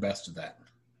to make the best of that.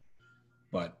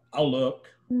 But I'll look.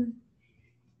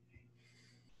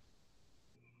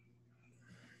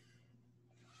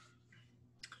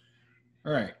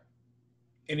 All right.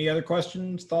 Any other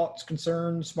questions, thoughts,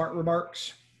 concerns, smart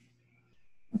remarks?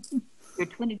 You're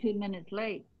 22 minutes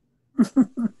late. Smart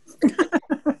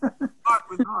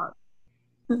remark.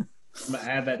 I'm going to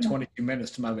add that 22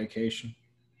 minutes to my vacation.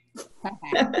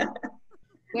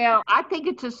 Well, I think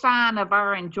it's a sign of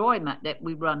our enjoyment that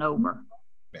we run over.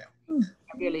 Yeah.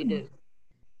 I really do.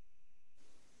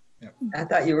 Yep. I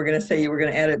thought you were going to say you were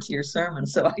going to add it to your sermon,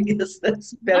 so I guess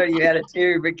that's better you add it to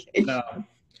your vacation. No.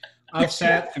 I've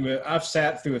sat through a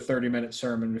 30-minute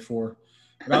sermon before.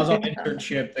 When I was on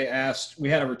internship, we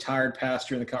had a retired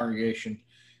pastor in the congregation,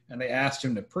 and they asked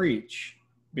him to preach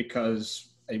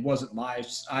because it wasn't I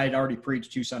had already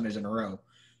preached 2 Sundays in a row,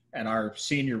 and our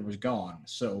senior was gone.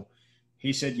 So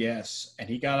he said yes, and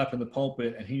he got up in the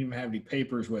pulpit, and he didn't have any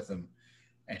papers with him.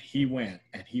 And he went,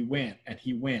 and he went, and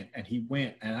he went, and he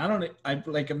went. And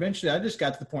eventually I just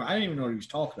got to the point, I didn't even know what he was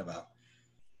talking about.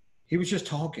 He was just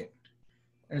talking.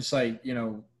 And it's like,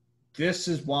 this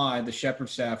is why the shepherd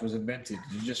staff was invented,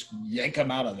 to just yank them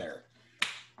out of there.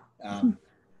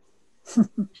 Matter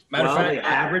of Well, fact, the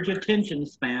average attention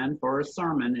span for a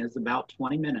sermon is about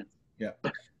 20 minutes. yeah.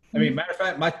 I mean, matter of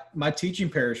fact, my teaching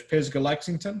parish, Pisgah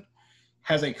Lexington,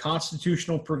 has a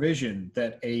constitutional provision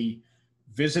that a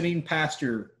visiting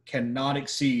pastor cannot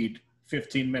exceed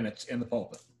 15 minutes in the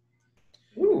pulpit.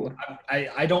 Ooh.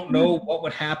 I don't know what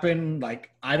would happen.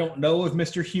 Like, I don't know if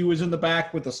Mr. Hugh is in the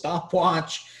back with a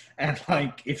stopwatch, and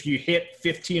like if you hit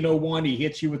 1501, he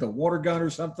hits you with a water gun or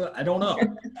something. I don't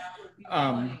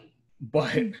know.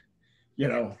 But you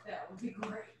know,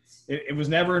 it was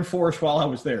never enforced while I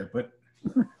was there, but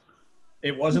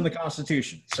it was in the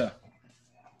Constitution. So,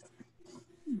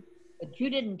 But you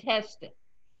didn't test it.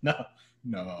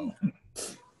 no.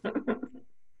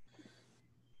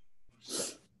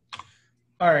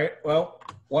 All right. Well,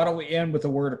 why don't we end with a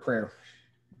word of prayer?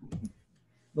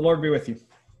 The Lord be with you.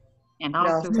 And And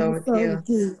also, also with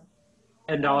you.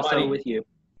 And also Almighty- with you.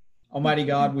 Almighty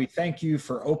God, we thank you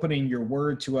for opening your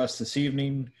word to us this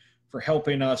evening, for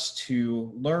helping us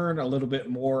to learn a little bit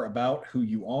more about who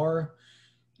you are,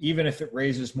 even if it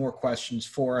raises more questions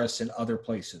for us in other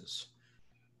places.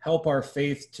 Help our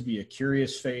faith to be a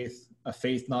curious faith, a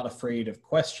faith not afraid of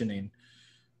questioning,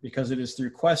 because it is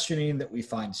through questioning that we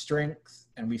find strength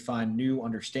and we find new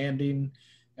understanding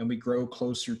and we grow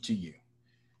closer to you.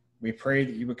 We pray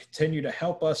that you would continue to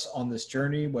help us on this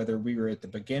journey, whether we are at the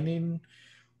beginning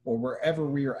or wherever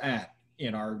we are at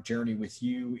in our journey with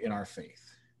you in our faith.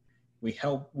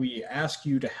 We ask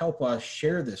you to help us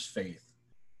share this faith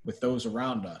with those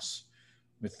around us,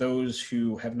 with those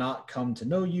who have not come to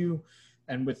know you,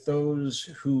 and with those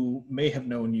who may have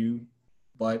known you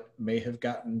but may have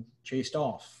gotten chased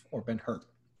off or been hurt.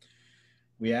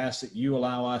 We ask that you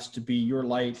allow us to be your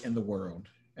light in the world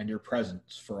and your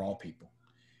presence for all people.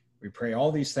 We pray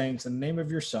all these things in the name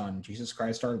of your Son, Jesus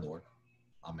Christ our Lord.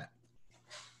 Amen.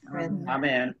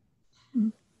 Amen.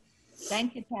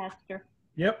 thank you, Pastor.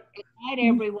 Yep. Good night,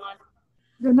 everyone.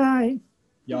 Good night.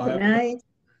 Y'all Good have night.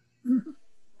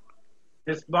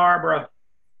 Miss Barbara,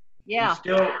 Yeah.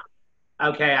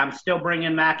 I'm still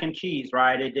bringing mac and cheese,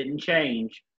 right? It didn't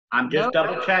change. I'm just Nope.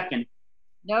 double checking.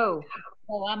 No.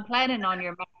 Oh, I'm planning on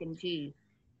your mac and cheese.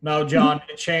 No, John,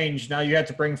 it changed. Now you have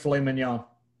to bring filet mignon.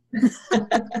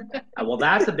 Well,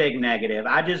 that's a big negative.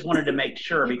 I just wanted to make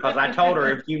sure because I told her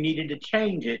if you needed to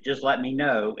change it, just let me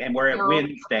know. And we're at No.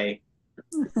 Wednesday.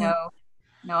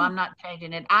 No, I'm not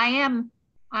changing it. I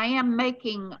am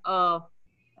making an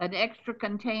extra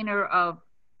container of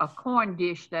a corn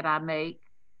dish that I make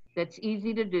that's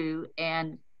easy to do,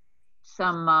 and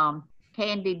some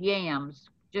candied yams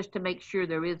just to make sure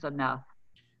there is enough.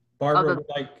 Barbara,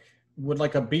 Other- would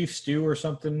like a beef stew or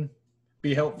something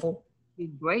be helpful? Be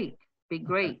great.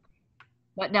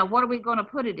 But now, what are we going to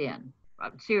put it in?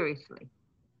 Seriously.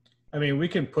 I mean, we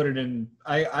can put it in.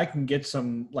 I can get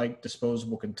some like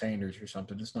disposable containers or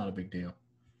something. It's not a big deal.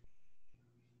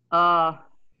 I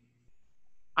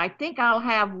think I'll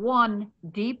have one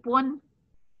deep one.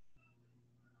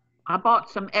 I bought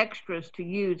some extras to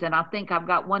use, and I think I've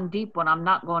got one deep one I'm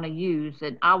not going to use,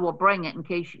 and I will bring it in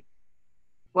case you.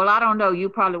 Well, I don't know. You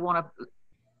probably want to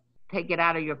take it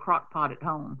out of your crock pot at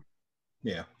home.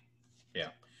 Yeah.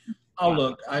 I'll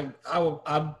look. I've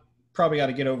probably got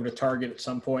to get over to Target at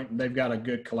some point, and they've got a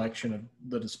good collection of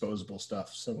the disposable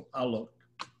stuff. So I'll look.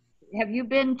 Have you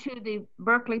been to the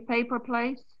Berkeley paper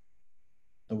place?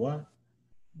 The what?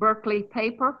 Berkeley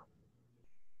paper?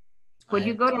 When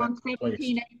you go down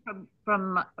 17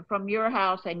 from your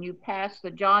house and you pass the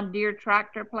John Deere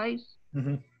tractor place,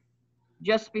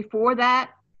 just before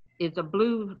that is a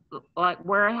blue like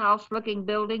warehouse looking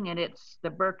building, and it's the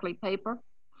Berkeley paper.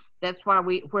 That's where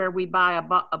we buy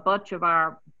a bunch of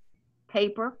our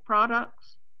paper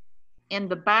products. In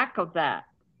the back of that,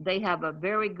 they have a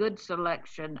very good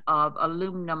selection of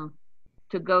aluminum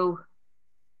to-go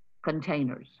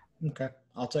containers. Okay,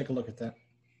 I'll take a look at that.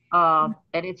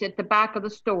 And it's at the back of the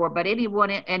store, but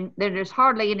and there's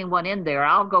hardly anyone in there.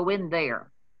 I'll go in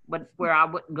there, but where I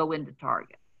wouldn't go into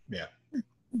Target. Yeah.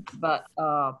 But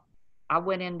I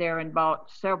went in there and bought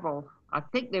several. I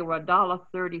think they were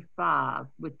 $1.35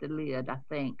 with the lid. I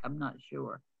think, I'm not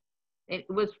sure. It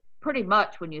was pretty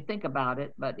much when you think about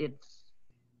it, but it's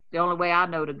the only way I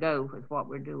know to go is what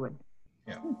we're doing.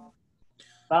 Yeah.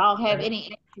 But I'll have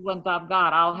any extra ones I've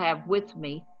got. I'll have with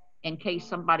me in case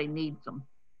somebody needs them.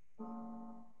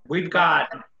 We've got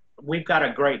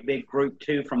a great big group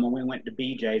too from when we went to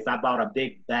BJ's. I bought a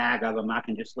big bag of them. I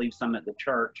can just leave some at the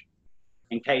church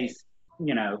in case,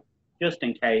 just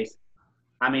in case.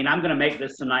 I mean, I'm going to make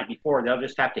this the night before. They'll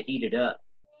just have to heat it up.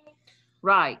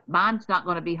 Right. Mine's not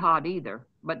going to be hot either,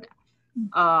 but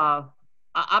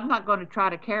I'm not going to try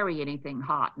to carry anything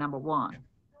hot, number one.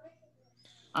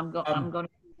 I'm going to do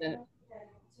the,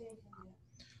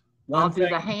 One I'll do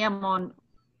thing, the ham on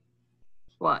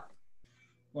what?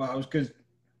 well, I was because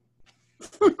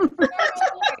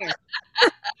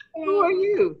Who are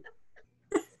you?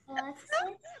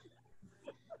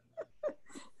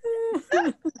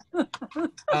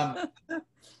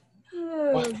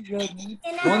 Oh, goodness.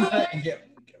 one thing.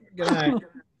 Good night.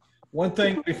 One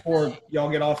thing before y'all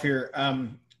get off here,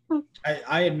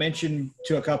 I had mentioned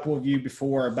to a couple of you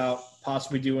before about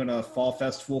possibly doing a fall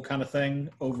festival kind of thing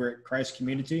over at Christ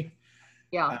Community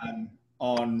Yeah.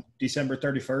 on December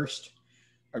 31st,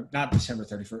 or not December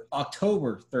 31st,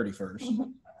 October 31st.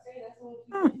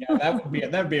 Yeah,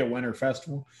 that would be a winter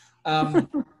festival.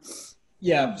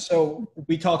 Yeah, so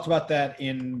we talked about that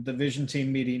in the Vision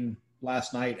Team meeting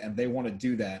last night, and they want to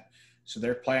do that. So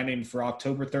they're planning for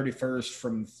October 31st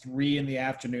from 3 in the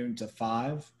afternoon to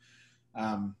 5.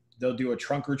 They'll do a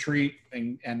trunk or treat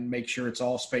and make sure it's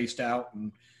all spaced out.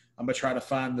 And I'm going to try to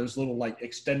find those little like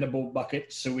extendable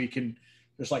buckets so we can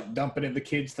just like dump it in the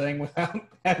kids' thing without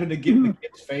having to get in the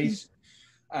kid's face.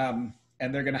 And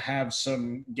they're going to have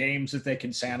some games that they can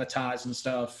sanitize and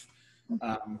stuff.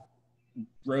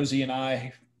 Rosie and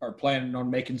I are planning on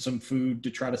making some food to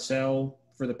try to sell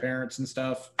for the parents and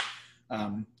stuff.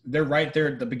 They're right there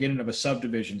at the beginning of a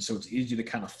subdivision, so it's easy to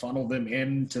kind of funnel them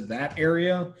into that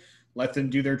area, let them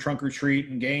do their trunk or treat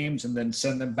and games, and then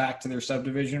send them back to their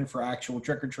subdivision for actual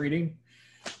trick or treating.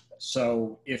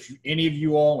 So if any of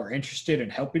you all are interested in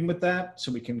helping with that,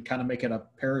 so we can kind of make it a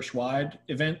parish-wide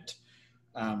event,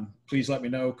 please let me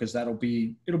know, because it'll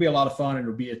be a lot of fun, and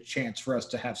it'll be a chance for us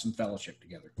to have some fellowship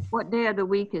together. What day of the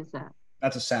week is that?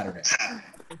 That's a Saturday.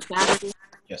 Saturday?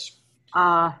 Yes.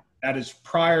 Uh, That is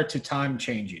prior to time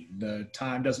changing. The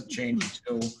time doesn't change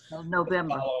until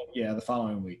November. the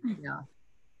following week. Yeah.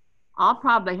 I'll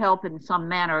probably help in some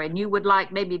manner. And you would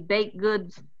like maybe baked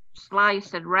goods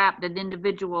sliced and wrapped in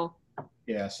individual,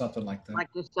 Yeah, something like that. like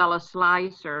you sell a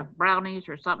slice or brownies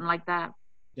or something like that?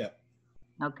 Yep.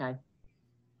 Okay.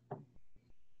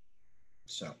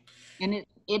 So And it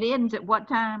ends at what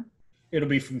time? it'll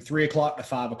be from 3 o'clock to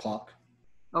 5 o'clock.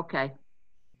 Okay.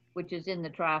 Which is in the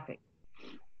traffic.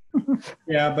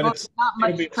 Yeah, but Well, it's not it'll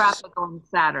much be- traffic on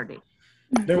Saturday.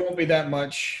 there won't be that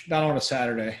much, not on a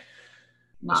Saturday.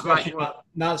 Not right.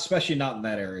 Especially not in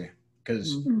that area,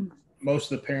 because Mhm. most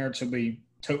of the parents will be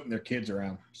toting their kids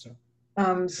around. So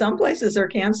Some places are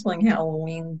canceling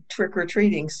Halloween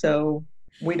trick-or-treating, so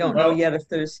we don't know Well, yet if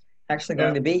there's actually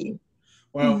going to be.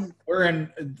 well, we're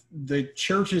in the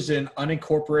church is in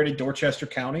unincorporated Dorchester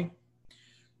County,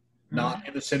 not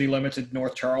in the city limits of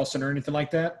North Charleston or anything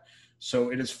like that. So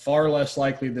it is far less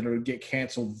likely that it would get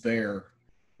canceled there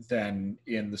than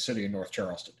in the city of North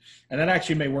Charleston. And that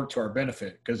actually may work to our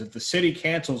benefit, because if the city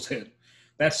cancels it,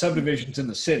 that subdivision's in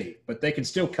the city, but they can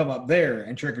still come up there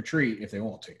and trick or treat if they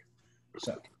want to.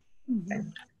 So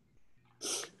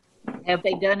Have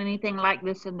they done anything like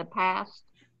this in the past?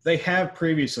 they have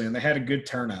previously, and they had a good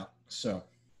turnout. So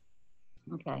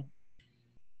Okay.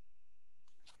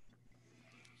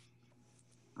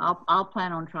 I'll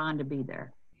plan on trying to be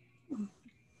there.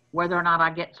 Whether or not I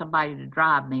get somebody to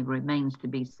drive me remains to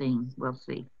be seen. We'll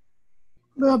see.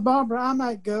 Well, Barbara, I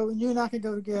might go, and you and I can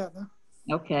go together.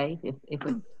 Okay, if it's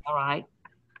all right.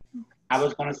 I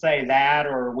was going to say that,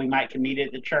 or we might can meet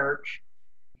at the church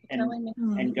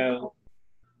and go.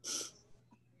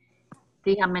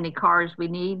 See how many cars we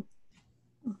need.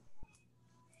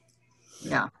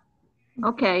 Yeah.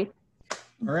 Okay.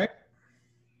 all right.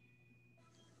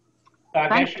 So I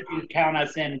Thank guess if you count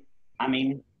us in, I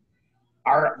mean,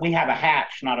 we have a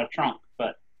hatch, not a trunk,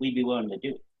 but we'd be willing to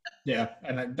do it. Yeah,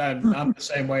 and I'm the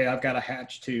same way. I've got a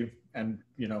hatch too, and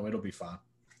it'll be fine.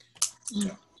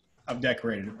 So I've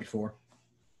decorated it before.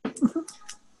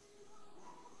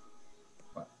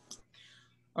 But,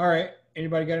 all right.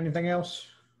 Anybody got anything else?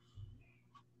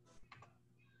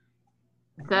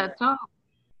 That's all.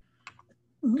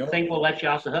 I think we'll let you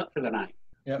off the hook for the night.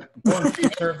 Yep. Go and peace,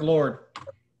 serve the Lord.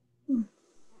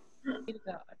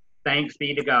 Thanks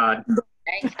be to God.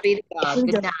 Thanks be to God.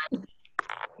 Good night.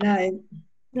 Night.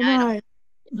 Good night.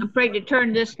 I'm afraid to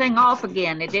turn this thing off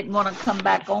again. It didn't want to come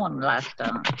back on last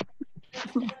time.